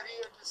meeting right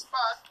here at this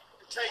spot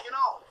and taking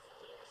off.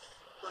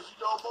 Because, you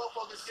know,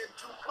 motherfuckers getting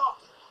too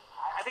comfortable.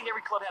 I think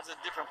every club has a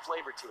different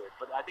flavor to it,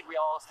 but I think we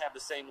all have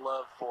the same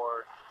love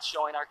for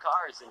showing our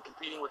cars and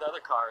competing with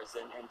other cars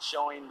and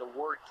showing the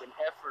work and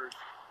effort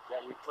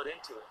that we put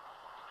into it,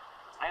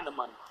 and the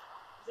money.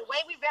 The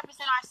way we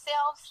represent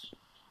ourselves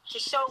to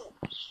show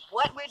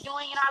what we're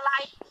doing in our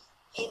life,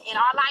 in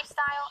our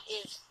lifestyle,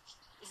 is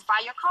by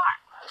your car.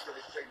 Go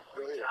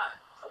ahead. I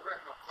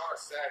wrecked my car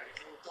Saturday.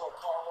 Can you throw a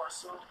car wash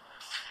soon?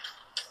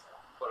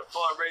 For the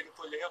fundraising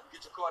for your help to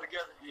get your car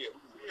together? Yeah,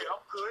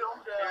 I'm good. I'm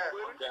down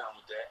with it. I'm down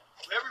with that.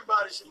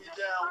 Everybody should be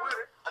down with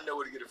it. I know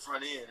where to get a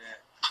front end at.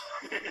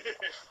 We're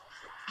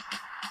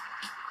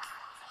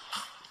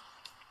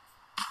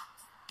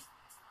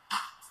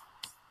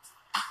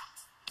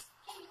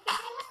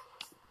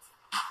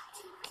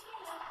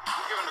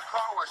giving the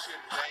car wash here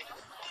today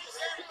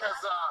because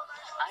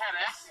I had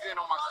an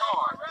accident on my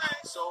car.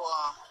 So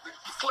the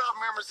club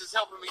members is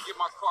helping me get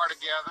my car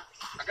together.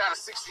 I got a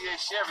 68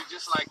 Chevy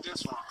just like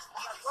this one.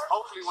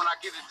 Hopefully when I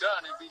get it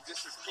done, it'll be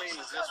just as clean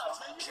as this one,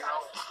 you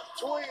know.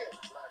 Twin.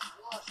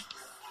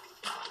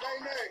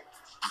 Nay.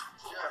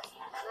 Yeah.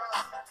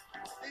 Right.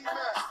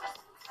 D-Man.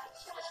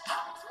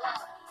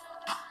 Right.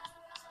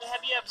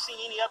 Have you ever seen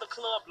any other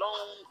club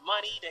loan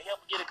money to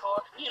help get a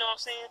car? You know what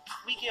I'm saying?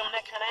 We give them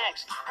that kind of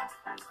action.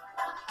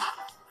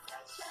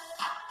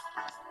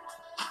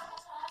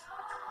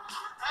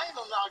 I ain't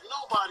gonna knock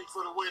nobody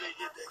for the way they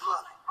get their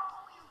money.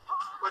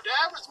 But the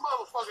average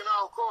motherfucker in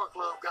our car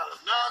club got a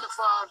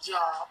 9-to-5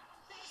 job,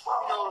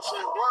 you know what I'm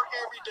saying, work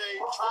every day,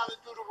 trying to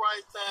do the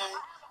right thing,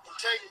 and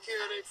taking care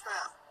of their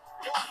family.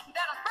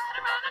 That'll spread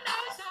around the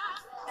nation.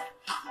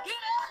 Get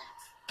up,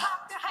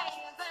 clap your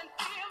hands and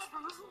feel the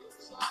groove.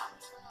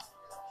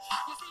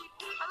 You see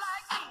people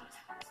like me.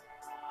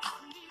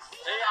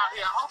 They out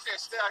here. I hope they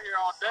stay out here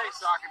all day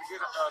so I can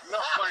get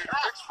enough money to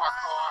fix my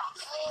car.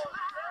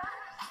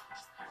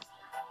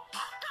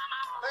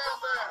 Stand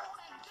there.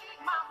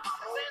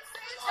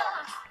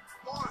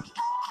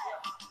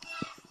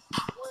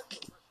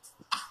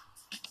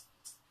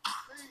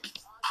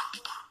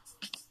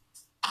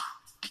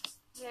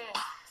 Yeah.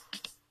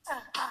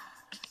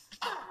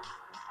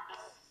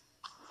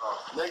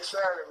 Next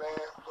Saturday, man,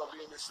 we're gonna be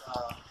in this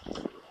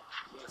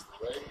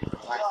parade.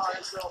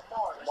 It's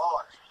March.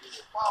 March.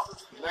 Yeah.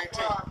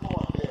 19th.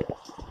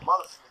 Yeah.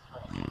 Mother's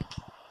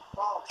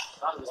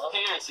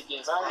Parents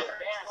against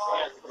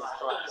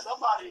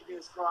Somebody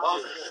against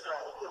Christ.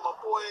 Yeah, my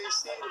boy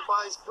AC, the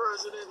vice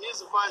president, he's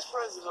the vice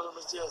president of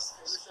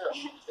Majestic.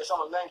 It's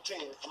on the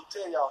 19th. I'm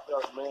telling y'all,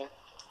 fellas, man,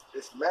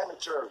 it's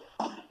mandatory.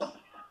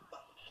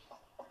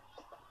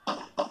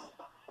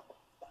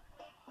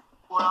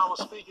 When I was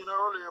speaking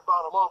earlier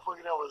about a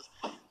motherfucker that was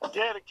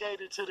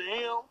dedicated to the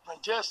M,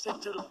 Majestic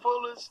to the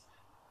fullest,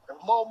 if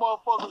more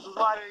motherfuckers was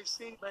like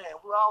AC, man,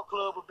 our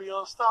club would be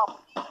unstoppable.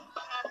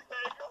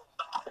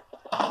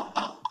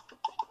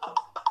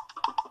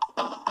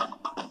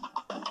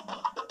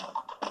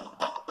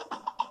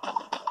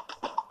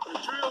 The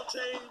drill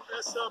team,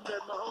 that's something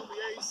that my homie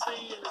AC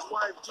and his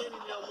wife Jenny and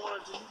them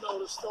wanted to,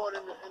 to start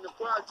in the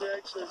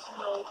projects. Cause,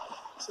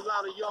 it's a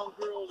lot of young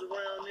girls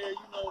around there,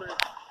 that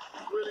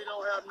really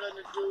don't have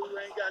nothing to do,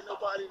 ain't got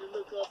nobody to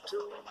look up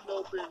to,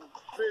 been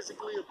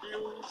physically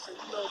abused and,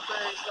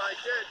 things like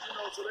that,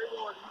 so they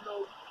want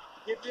to,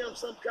 get them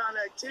some kind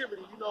of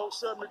activity,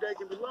 something that they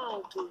can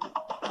belong to.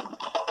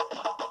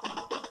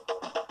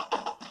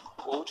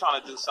 Well, we're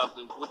trying to do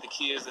something with the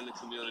kids in the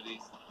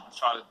community,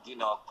 try to,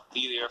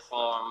 be there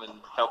for them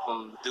and help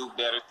them do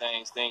better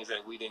things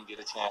that we didn't get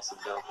a chance to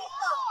do. All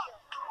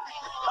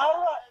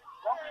right.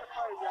 Don't be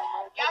afraid, young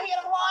man. Y'all hear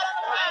them hard on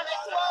the line, they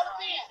twirl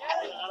again.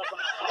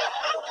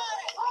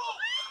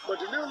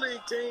 But the new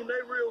league team,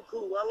 they real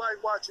cool. I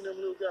like watching them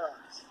little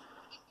guys.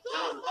 2,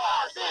 4,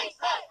 6,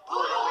 7.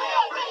 Who do we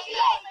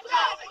appreciate?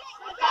 Majestic.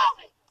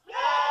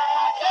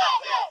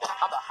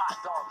 I'm the hot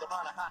dog, the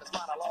runner, hottest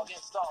monologue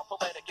installed,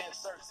 poetic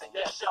inserts, and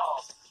yes,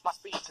 y'all. My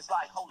speech is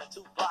like holding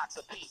 2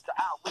 blocks apiece to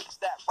outreach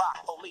that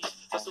rock police.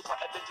 The super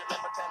Benjamin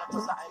Montana,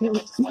 Poseidon,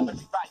 bitches when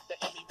we write the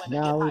Emmy when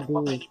they get hype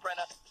for any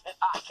printer, and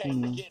I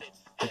came to get it.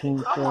 I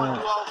want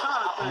to do all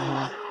kind of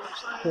things,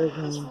 you know what I'm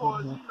saying? As far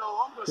as,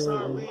 I'm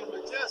concerned, being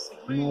Majestic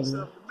means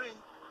something to me.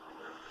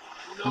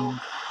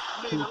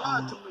 It means a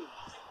lot to me.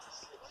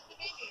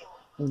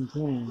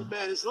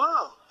 Man, it's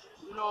love.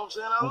 You know what I'm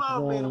saying? I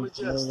love being a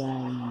Majestic. You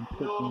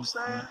know what I'm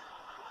saying?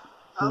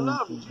 I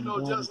love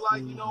it. Just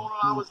like, when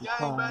I was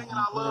gang banging,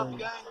 I loved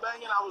gang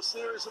banging. I was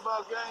serious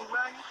about gang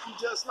banging.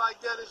 Just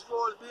like that as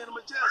far as being a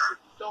Majestic.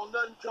 Don't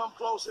nothing come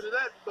closer to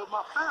that but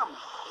my family,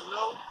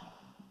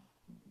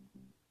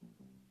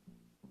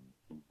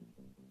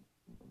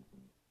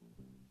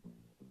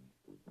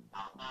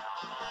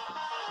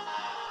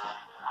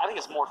 I think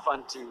it's more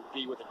fun to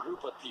be with a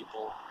group of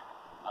people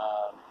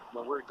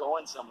when we're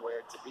going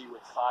somewhere, to be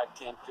with 5,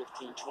 10,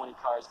 15, 20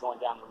 cars going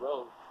down the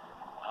road.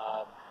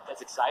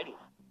 That's exciting.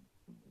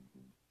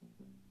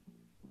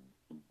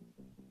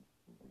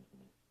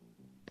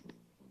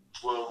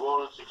 Well,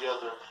 rolling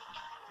together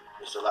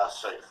is a lot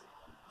safer,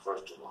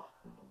 first of all.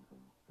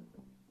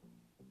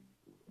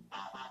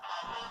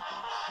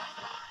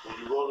 When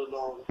you roll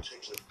along, it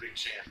takes a big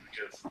chance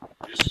because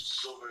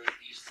it's so very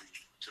easy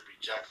to be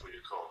jacked for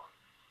your car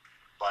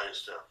by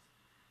yourself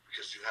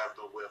because you have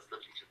no way of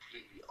looking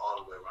completely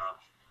all the way around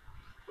you.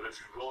 But if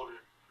you roll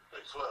in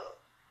a club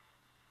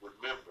with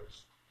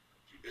members,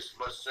 it's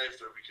much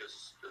safer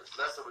because there's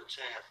less of a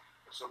chance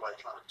of somebody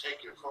trying to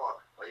take your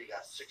car or you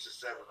got 6 or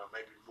 7 or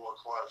maybe more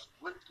cars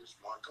with this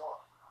one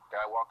car.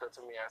 Guy walked up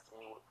to me, asked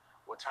me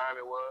what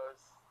time it was,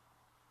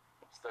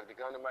 stuck the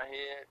gun in my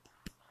head.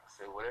 I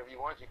said, whatever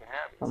you want, you can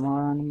have it. For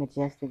more on the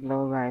Majestic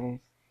Lowriders,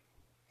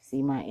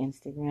 see my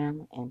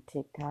Instagram and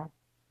TikTok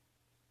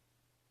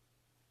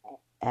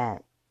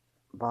at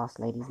Boss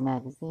Ladies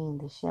Magazine,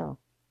 the show.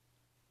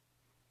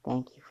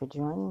 Thank you for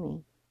joining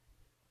me.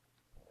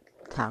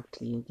 Talk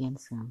to you again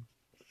soon.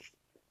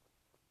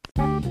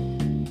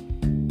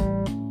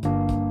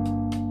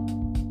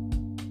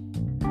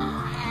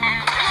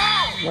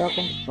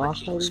 Welcome to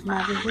Boss Ladies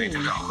Magazine.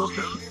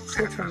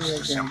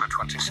 December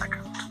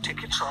 22nd.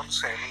 Tickets on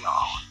sale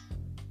now.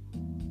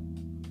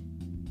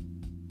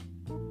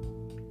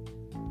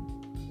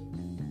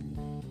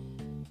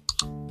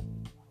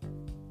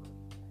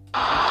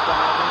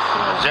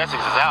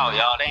 Majestics is out,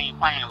 y'all. They ain't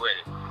playing with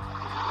it.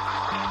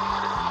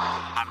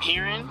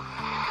 hearing.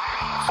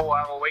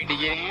 4-hour wait to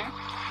get in.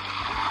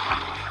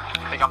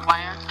 Think I'm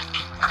playing?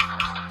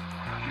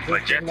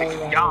 Majestic's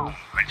gone.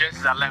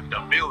 Majestic's I left the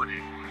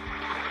building.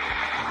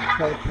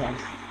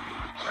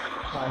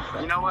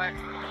 You know what?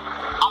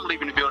 I'm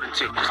leaving the building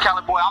too. Cause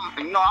Cali boy,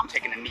 I'm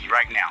taking a knee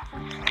right now.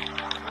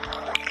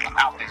 I'm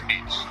out this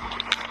bitch.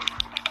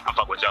 I'm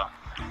fuck with y'all.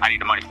 I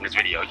need the money from this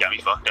video. You got me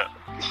fucked up.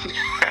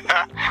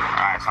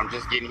 Alright, so I'm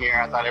just getting here.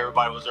 I thought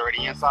everybody was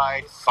already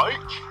inside. Psych!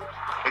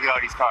 Look at all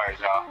these cars,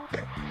 y'all.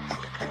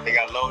 They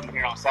got loading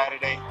here on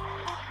Saturday.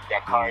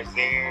 Got cars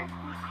there.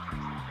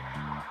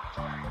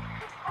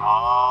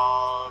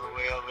 All the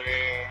way over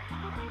there.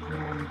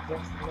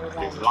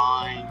 This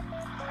line.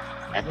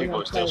 And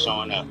people are still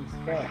showing up.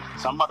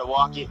 So I'm about to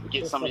walk it and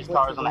get some of these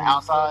cars on the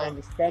outside.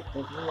 And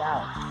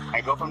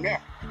go from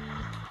there.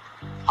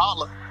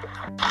 Holla.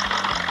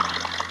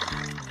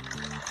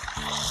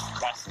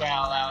 Got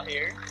style out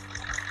here.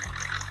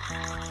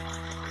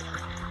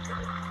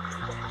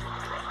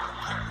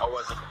 I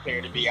wasn't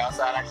prepared to be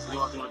outside. I just knew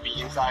I was going to be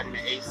inside in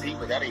the AC,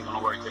 but that ain't going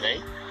to work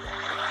today.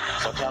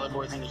 So Cali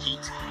boy's in the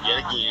heat yet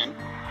again.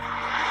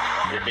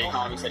 Your big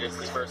homie said it's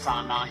his first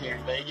time out here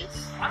in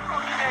Vegas. I don't know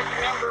if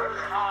you guys remember,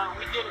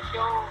 we did a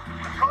show,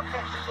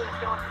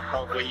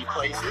 Hopefully he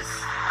places.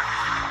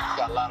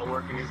 Got a lot of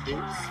work in his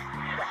dudes.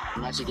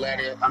 I'm actually glad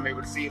that I'm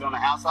able to see it on the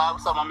outside.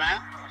 What's up, my man?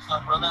 What's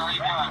up, brother? How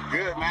you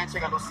doing? Good, man.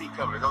 Check out those seat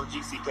covers,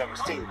 OG seat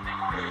covers, too.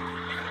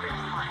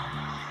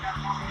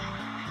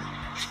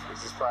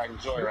 This is pride and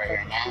joy right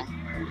here, man.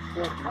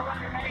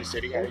 He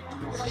said he had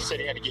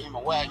to get him a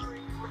wagon.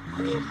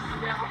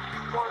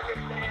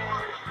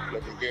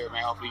 Looking good,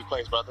 man. Hopefully you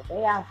place, brother.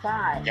 They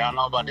outside. Y'all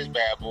know about this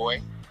bad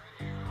boy.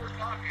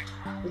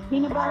 The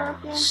peanut butter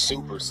up there?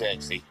 Super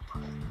sexy.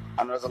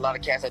 I know there's a lot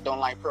of cats that don't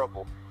like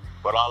purple,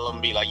 but all of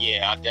them be like,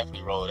 yeah, I'll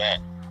definitely roll that.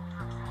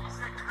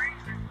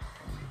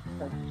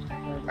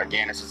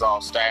 Again, this is all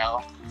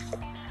style.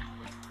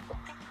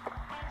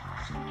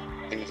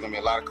 I think there's gonna be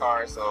a lot of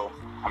cars, so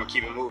I'm gonna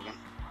keep it moving.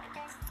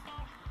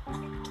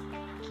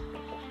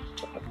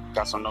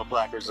 Got some no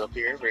placards up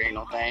here, there ain't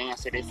no thing. I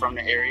say they from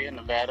the area,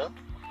 Nevada.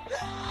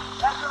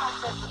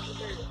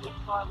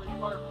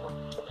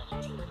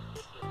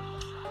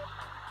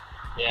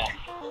 Yeah.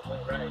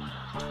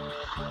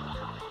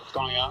 What's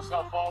going on, y'all? What's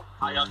up, folks?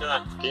 How y'all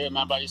doing? Good,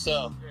 man, by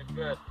yourself?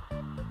 Good.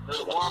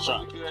 Little warm,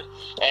 but good.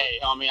 Hey,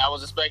 homie, I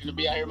was expecting to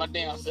be out here my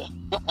damn self.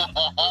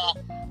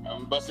 I'm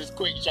gonna bust this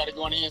quick. You try to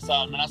go on the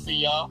inside, man. I see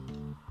y'all.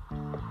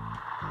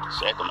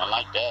 Check them, I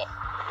like that.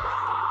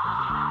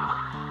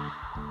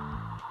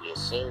 Yes,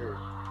 sir.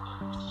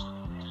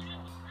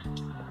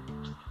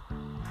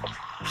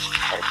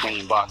 Got a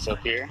clean box up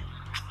here.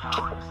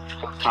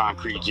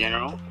 Concrete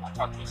General. I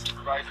talked to the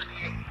supervisor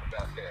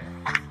about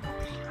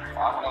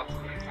that.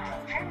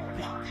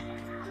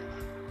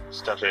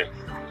 Stuff here.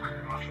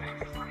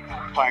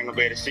 Probably ain't gonna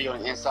be able to see on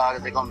the inside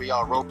if they're gonna be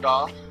all roped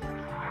off. I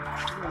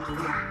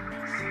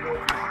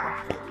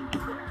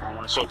don't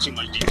want to show too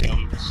much detail.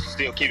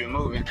 Still keep it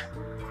moving.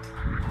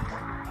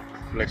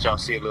 Let y'all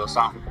see a little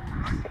something.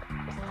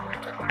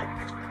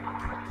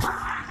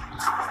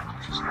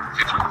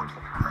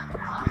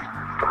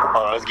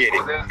 Oh, let's get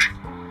it.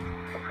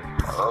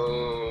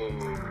 Oh.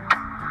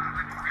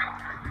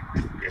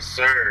 Yes,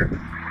 sir.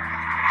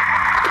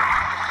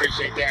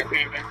 Appreciate that,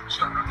 pimpin'.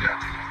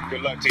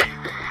 Good luck to you.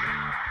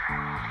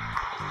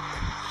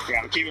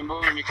 Yeah, I'm keeping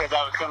moving because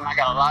I was feeling like I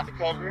got a lot to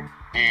cover,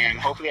 and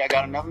hopefully I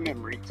got enough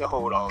memory to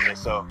hold all this.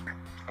 So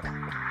it's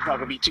not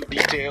gonna be too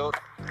detailed,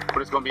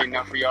 but it's gonna be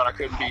enough for y'all that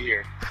couldn't be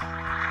here.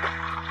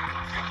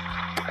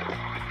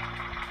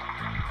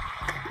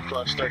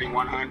 Plus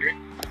 3100.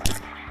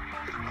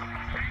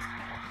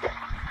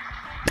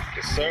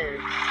 Yes, sir.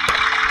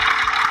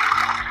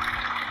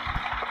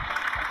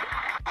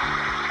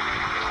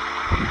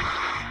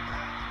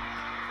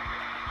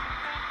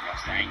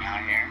 Mustang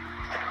out here.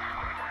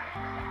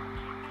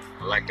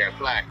 I like that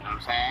flag, you know what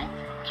I'm saying?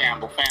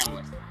 Campbell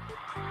family.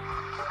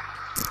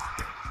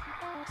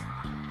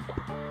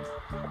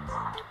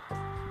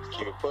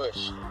 Keep it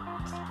push.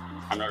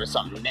 I know there's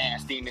something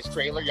nasty in this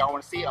trailer. Y'all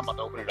want to see it? I'm about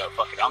to open it up.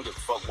 Fuck it. I don't give a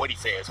fuck what he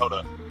says. Hold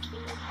up.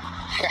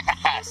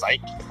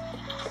 Psych.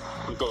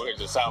 I'm going to go here to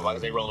the side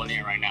because they rolling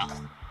in right now.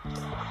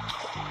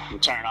 I'm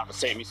turning off to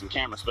save me some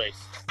camera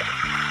space. A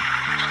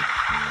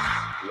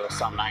little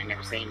something I ain't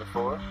never seen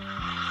before.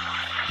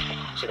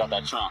 Check out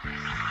that trunk.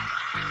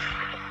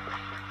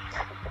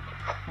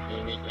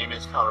 Unique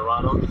Image,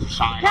 Colorado. Get your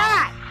shine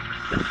on.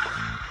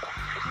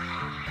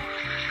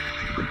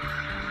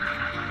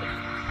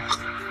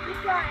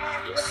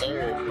 Yes,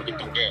 sir. Look at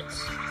them guts.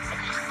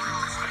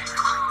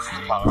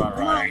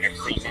 Colorado, I ain't never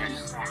seen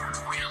this.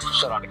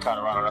 Shout out to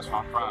Colorado, that's where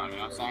I'm from, you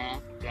know what I'm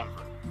saying?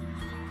 Denver.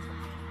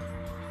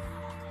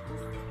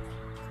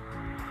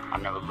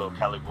 Another little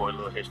Cali boy,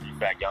 little history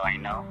fact y'all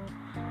ain't know.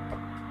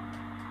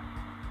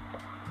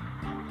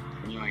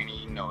 You ain't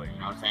even know it, you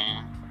know what I'm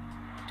saying?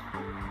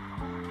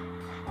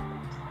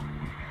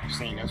 I've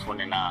seen this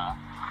one in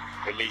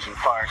Elysian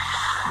Park.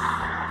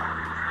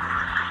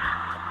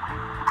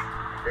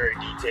 Very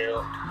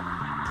detailed.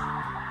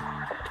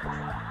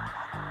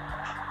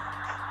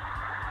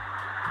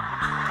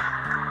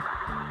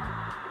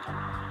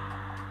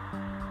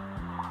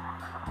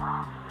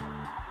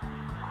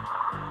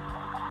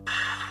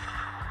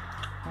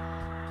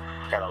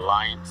 Got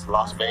Alliance,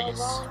 Las Vegas,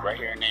 right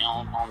here in their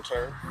own home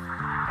turf.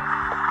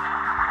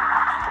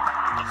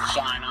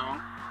 Shine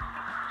on.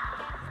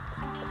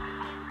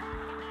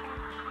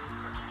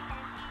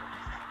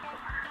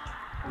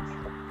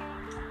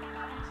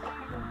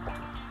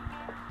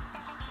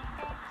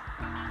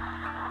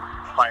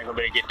 Probably gonna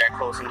be able to get that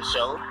close in the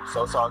show,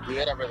 so it's all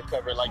good. I'd rather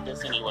cover it like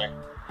this anyway.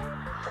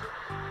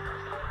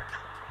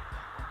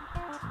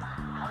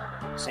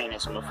 Seen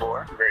this one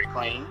before, very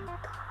clean.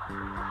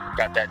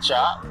 Got that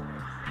chop.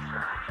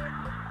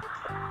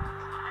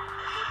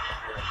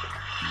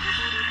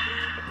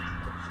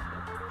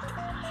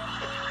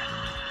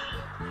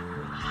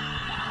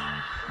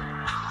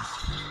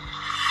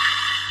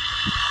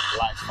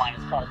 Life's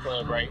finest car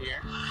club right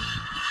here.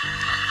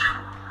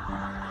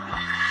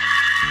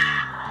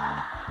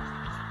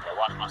 Gotta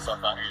watch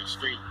myself out here in the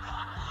street.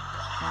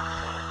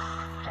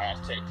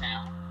 Aztec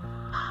Town.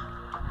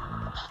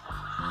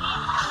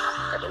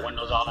 Got the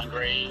windows all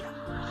engraved.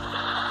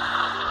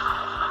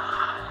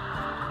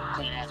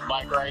 Clean ass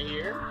bike right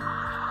here.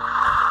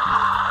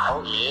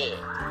 Oh yeah.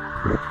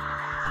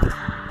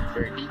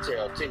 Very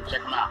detailed too.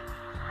 Check them out.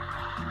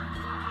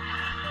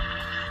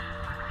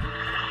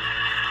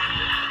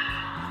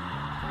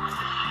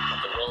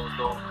 Got the rose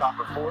gold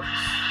copper forks.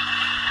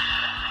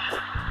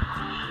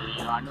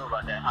 You know I know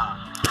about that, huh?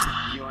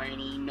 You ain't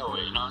even know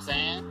it, you know what I'm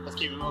saying? Let's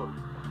keep it moving.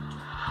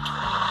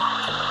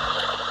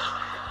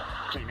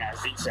 Clean that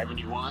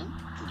Z71.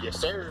 Yes,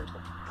 sir.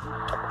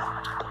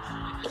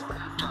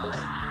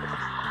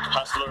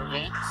 Hustler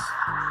events.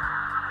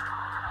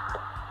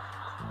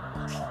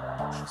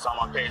 It's on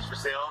my page for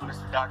sale,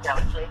 Mr. Doc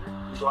Cali Trader.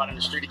 You go out in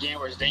the street again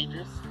where it's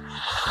dangerous.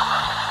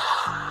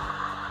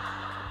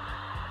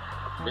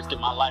 Risking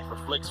my life for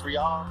flicks for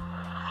y'all.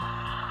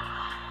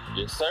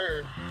 Yes,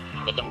 sir.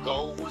 But them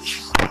gold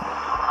ones.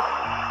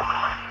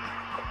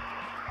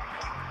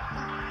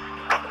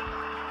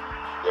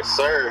 Yes,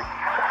 sir.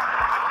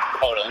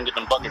 Hold on, let me get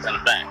them buckets in the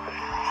back.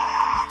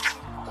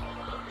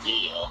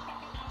 Yeah.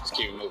 Let's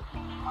keep it moving.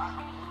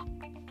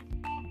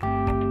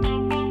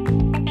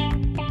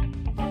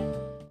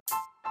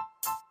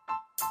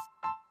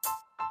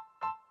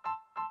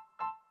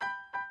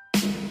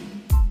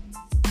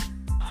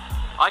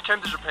 I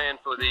came to Japan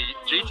for the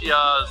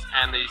GTRs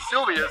and the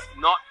Silvias,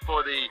 not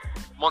for the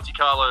Monte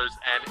Carlos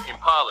and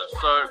Impalas.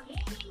 So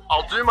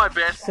I'll do my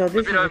best. So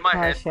this a bit is over a my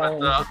car head, show but in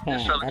this Japan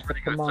show looks at the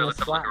pretty good. So Pomona let's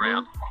have a look Swap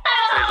around. Meet.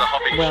 There's a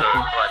hopping show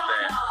Welcome right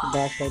there. to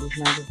Boss Ladies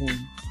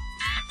Magazine.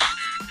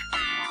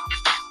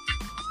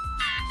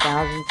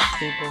 Thousands of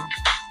people,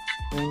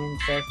 women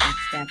dressed in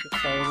skimpy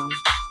clothing,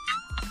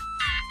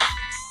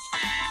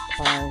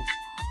 cars,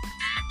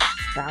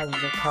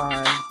 thousands of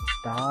cars,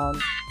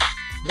 dogs.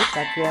 Looks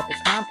like you're at the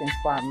Compton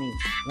Swap Meet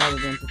rather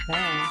than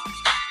Japan.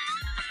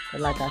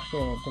 But like I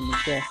said, the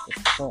Majestic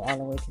go all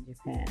the way to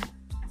Japan.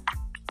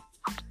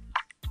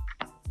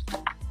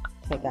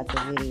 Check out the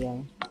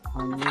video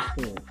on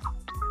YouTube.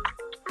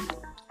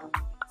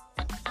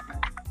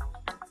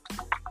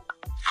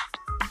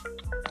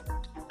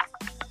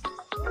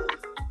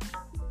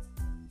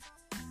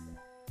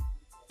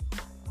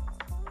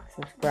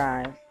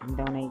 Subscribe and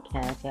donate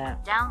Cash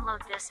App.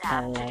 Download this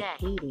app today.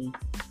 Edie.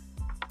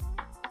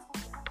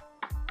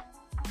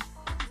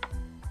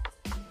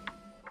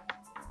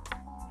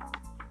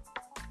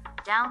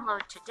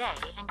 Download today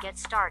and get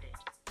started.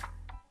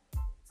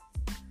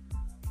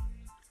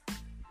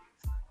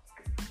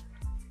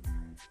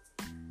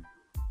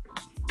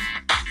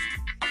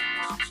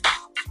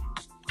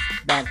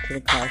 Back to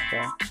the car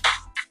show.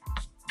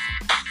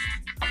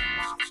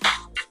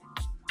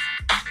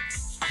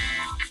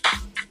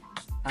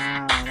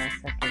 Wow, that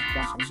sucker's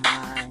jumping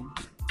high.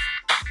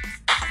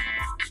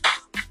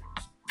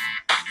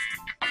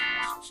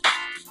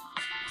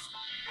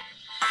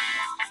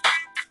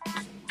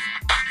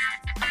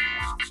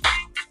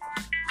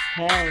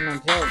 Hey, ain't no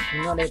joke. You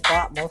know they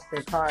bought most of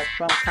their cars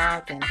from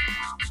Compton.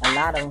 A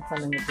lot of them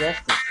from the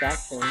Majestics,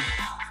 actually.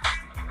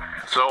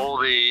 So all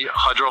the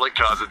hydraulic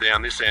cars are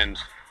down this end.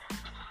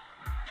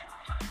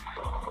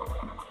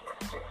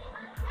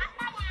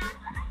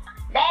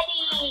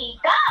 Ready,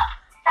 go!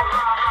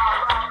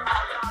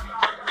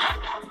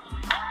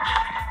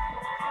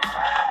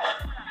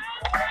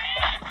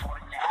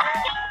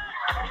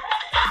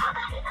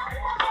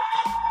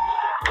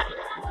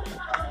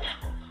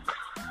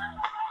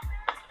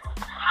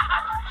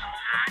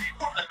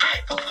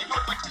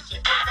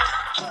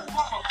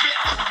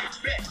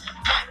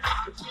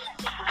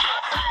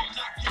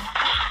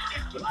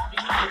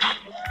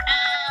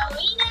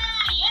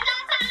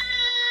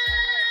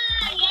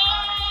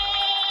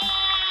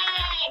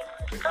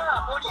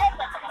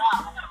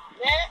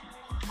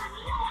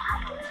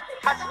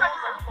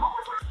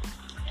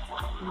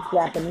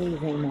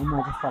 Japanese ain't no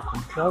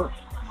motherfucking joke.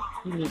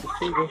 You need to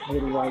see this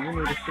video. You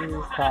need to see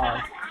these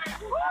cars.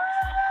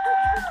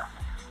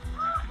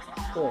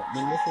 Shit,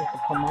 man, this is the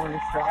Pomona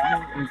Swap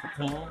Meet in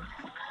Japan.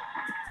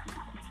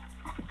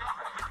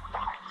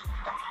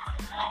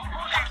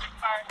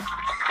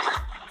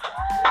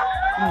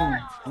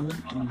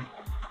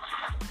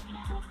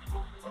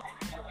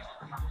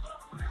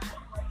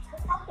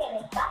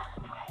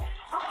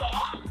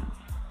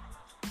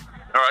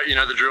 All right, you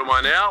know the drill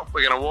by now.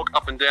 We're going to walk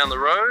up and down the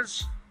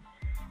rows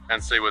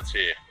and see what's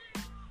here.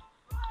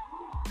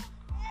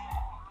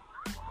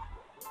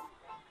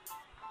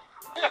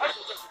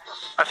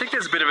 I think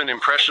there's a bit of an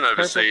impression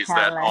overseas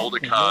that older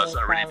cars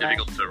are really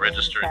difficult to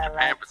register in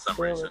Japan for some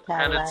reason.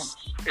 And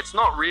it's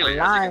not really,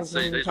 as you can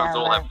see, these ones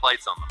all have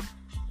plates on them.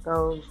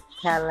 Gold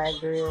Cadillac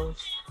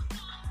grills.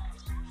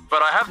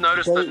 But I have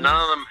noticed that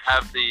none of them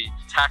have the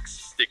tax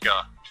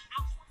sticker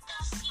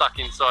stuck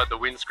inside the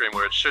windscreen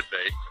where it should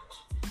be.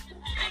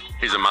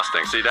 Here's a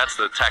Mustang. See, that's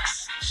the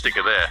tax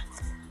sticker there.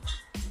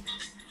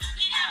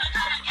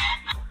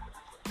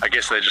 I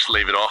guess they just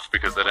leave it off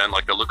because they don't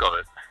like the look of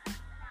it.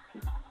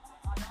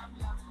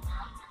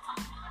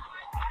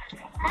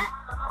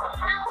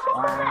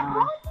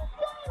 Wow.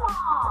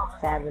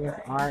 Fabulous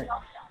art.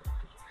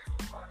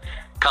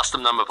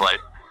 Custom number plate.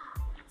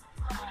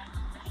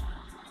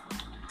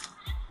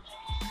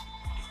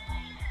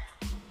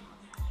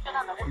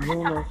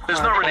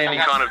 There's not really any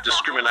kind of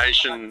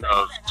discrimination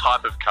of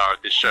type of car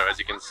at this show, as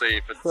you can see.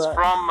 If it's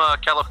from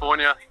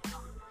California,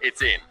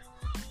 it's in.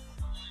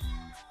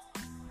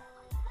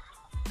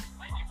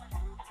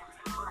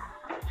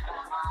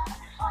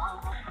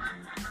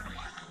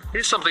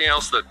 Here's something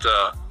else that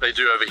they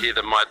do over here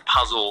that might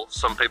puzzle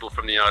some people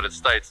from the United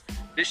States.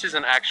 This is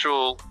an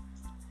actual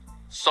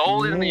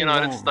sold in the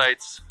United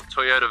States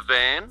Toyota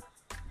van.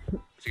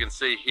 As you can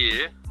see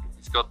here,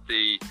 it's got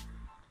the,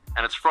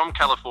 and it's from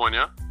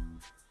California,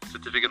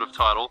 certificate of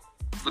title.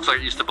 Looks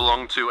like it used to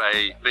belong to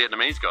a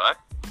Vietnamese guy.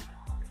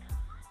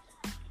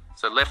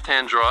 So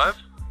left-hand drive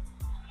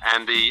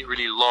and the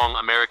really long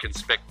American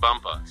spec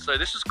bumper. So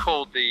this is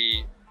called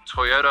the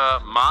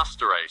Toyota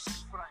Master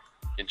Race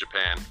in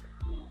Japan.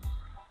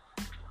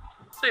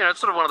 So, you know, it's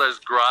sort of one of those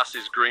grass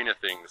is greener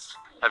things,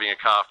 having a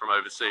car from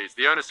overseas.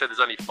 The owner said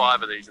there's only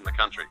 5 of these in the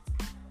country.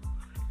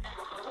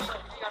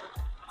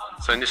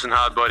 So Nissan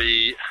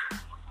hardbody,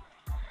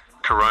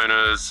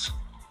 Coronas.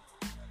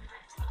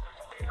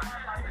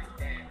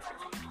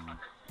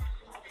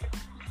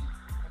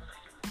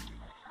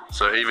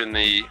 So even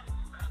the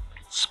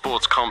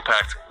sports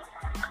compact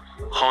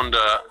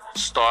Honda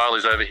style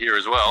is over here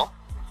as well.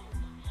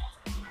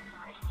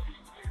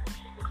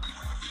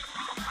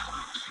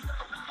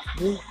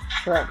 This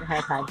truck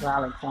has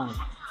hydraulics on it.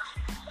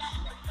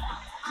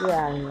 Get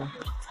out of here.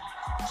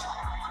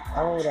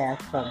 Old ass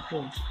truck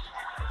too.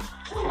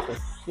 Like a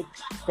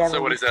 672.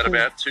 So what is that,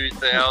 about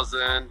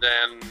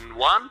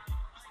 2001?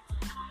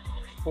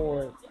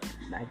 Ford,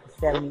 like a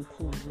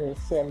 72 little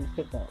Chevy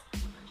pickup.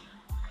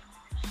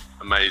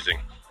 Amazing.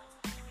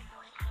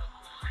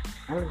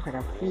 That looks like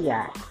a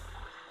Fiat.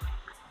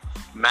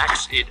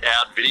 Max It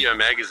Out Video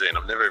Magazine.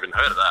 I've never even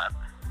heard of that.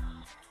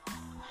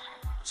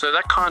 So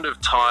that kind of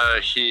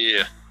tire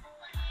here,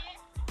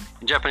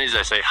 in Japanese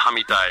they say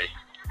hamitai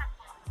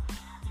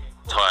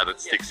tire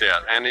that sticks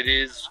out, and it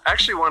is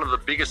actually one of the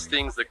biggest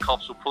things that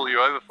cops will pull you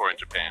over for in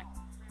Japan.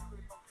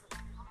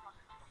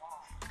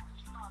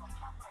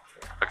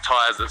 Like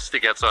tires that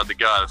stick outside the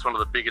guard, it's one of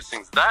the biggest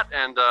things. That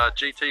and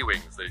GT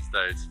wings these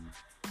days,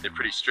 they're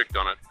pretty strict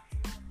on it.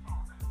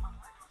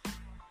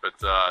 But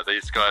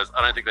these guys,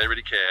 I don't think they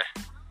really care.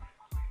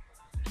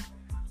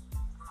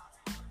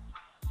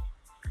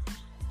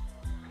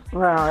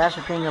 Well, that's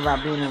the thing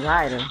about being a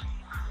rider.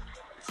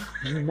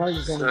 You know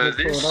you're gonna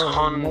get pulled over.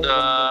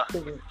 Honda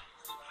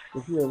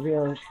if you're a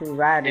real true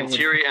rider.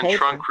 Interior and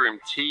trunk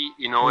room T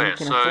Inoue.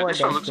 So this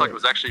one looks like it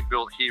was actually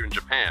built here in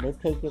Japan. They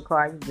take your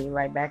car, you get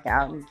right back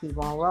out and keep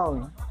on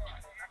rolling.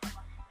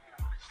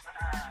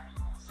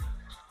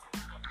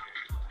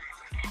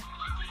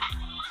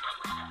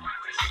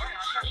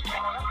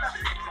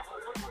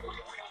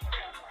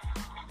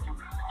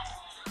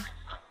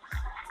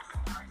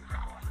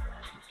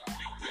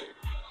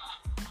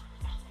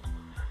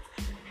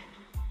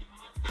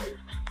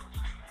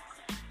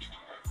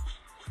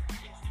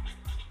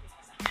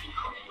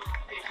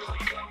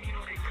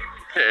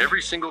 Yeah,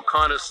 every single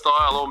kind of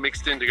style all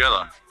mixed in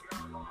together.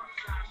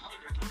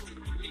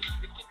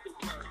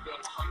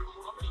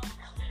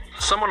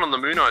 Someone on the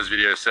Moon Eyes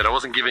video said I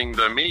wasn't giving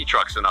the mini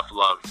trucks enough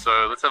love,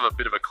 so let's have a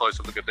bit of a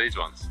closer look at these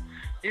ones.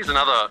 Here's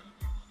another,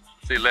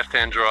 see,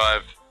 left-hand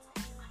drive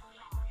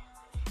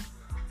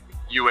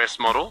US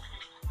model.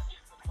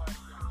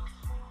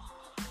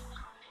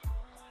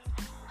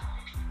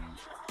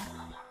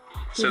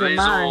 So these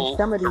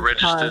all are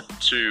registered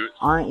to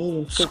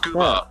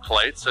scuba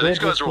plates. So these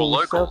guys are all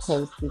locals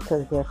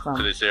because they're from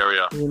to this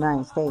area. The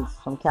United States,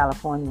 from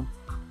California.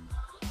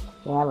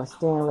 They have a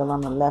steering wheel on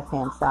the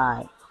left-hand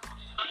side.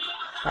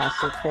 That's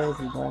so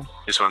crazy, bro.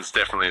 This one's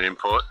definitely an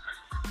import.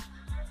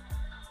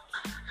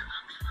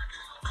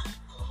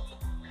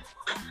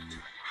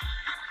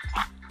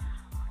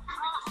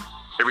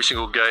 Every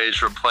single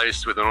gauge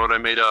replaced with an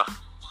odometer,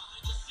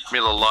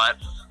 Miller Lite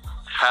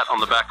hat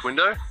on the back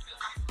window.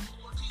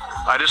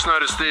 I just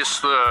noticed this,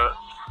 the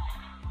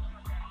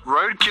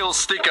roadkill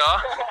sticker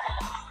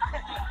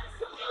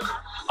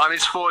on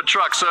his Ford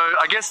truck. So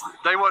I guess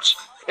they watch.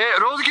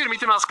 Roadkill 見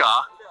てます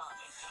か?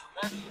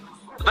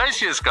 大好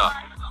きです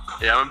か?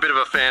 Yeah, I'm a bit of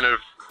a fan of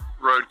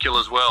roadkill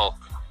as well.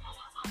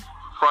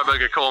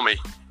 Freiburger, call me.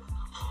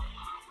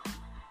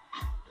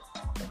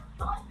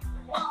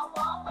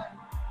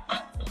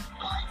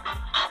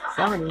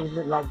 Some of these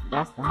look like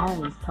that's the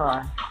homie's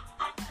car.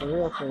 For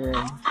real, for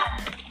real.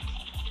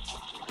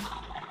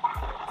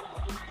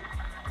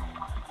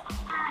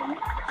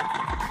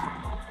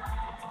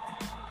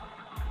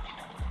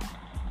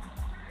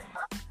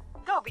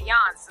 Go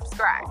beyond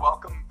subscribe.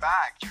 Welcome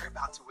back. You're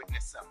about to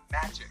witness some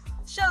magic.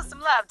 Show some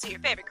love to your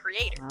favorite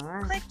creator.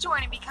 Alright. Click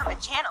join and become a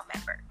channel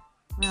member.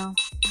 Well,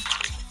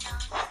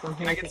 from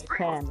here to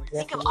Japan,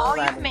 Think of all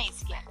you've made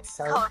skins,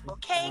 colorful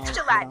cakes,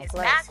 gelatinous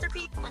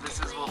masterpieces. This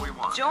is what we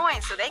want.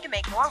 Join so they can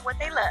make more of what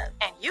they love,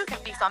 and you can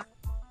feast on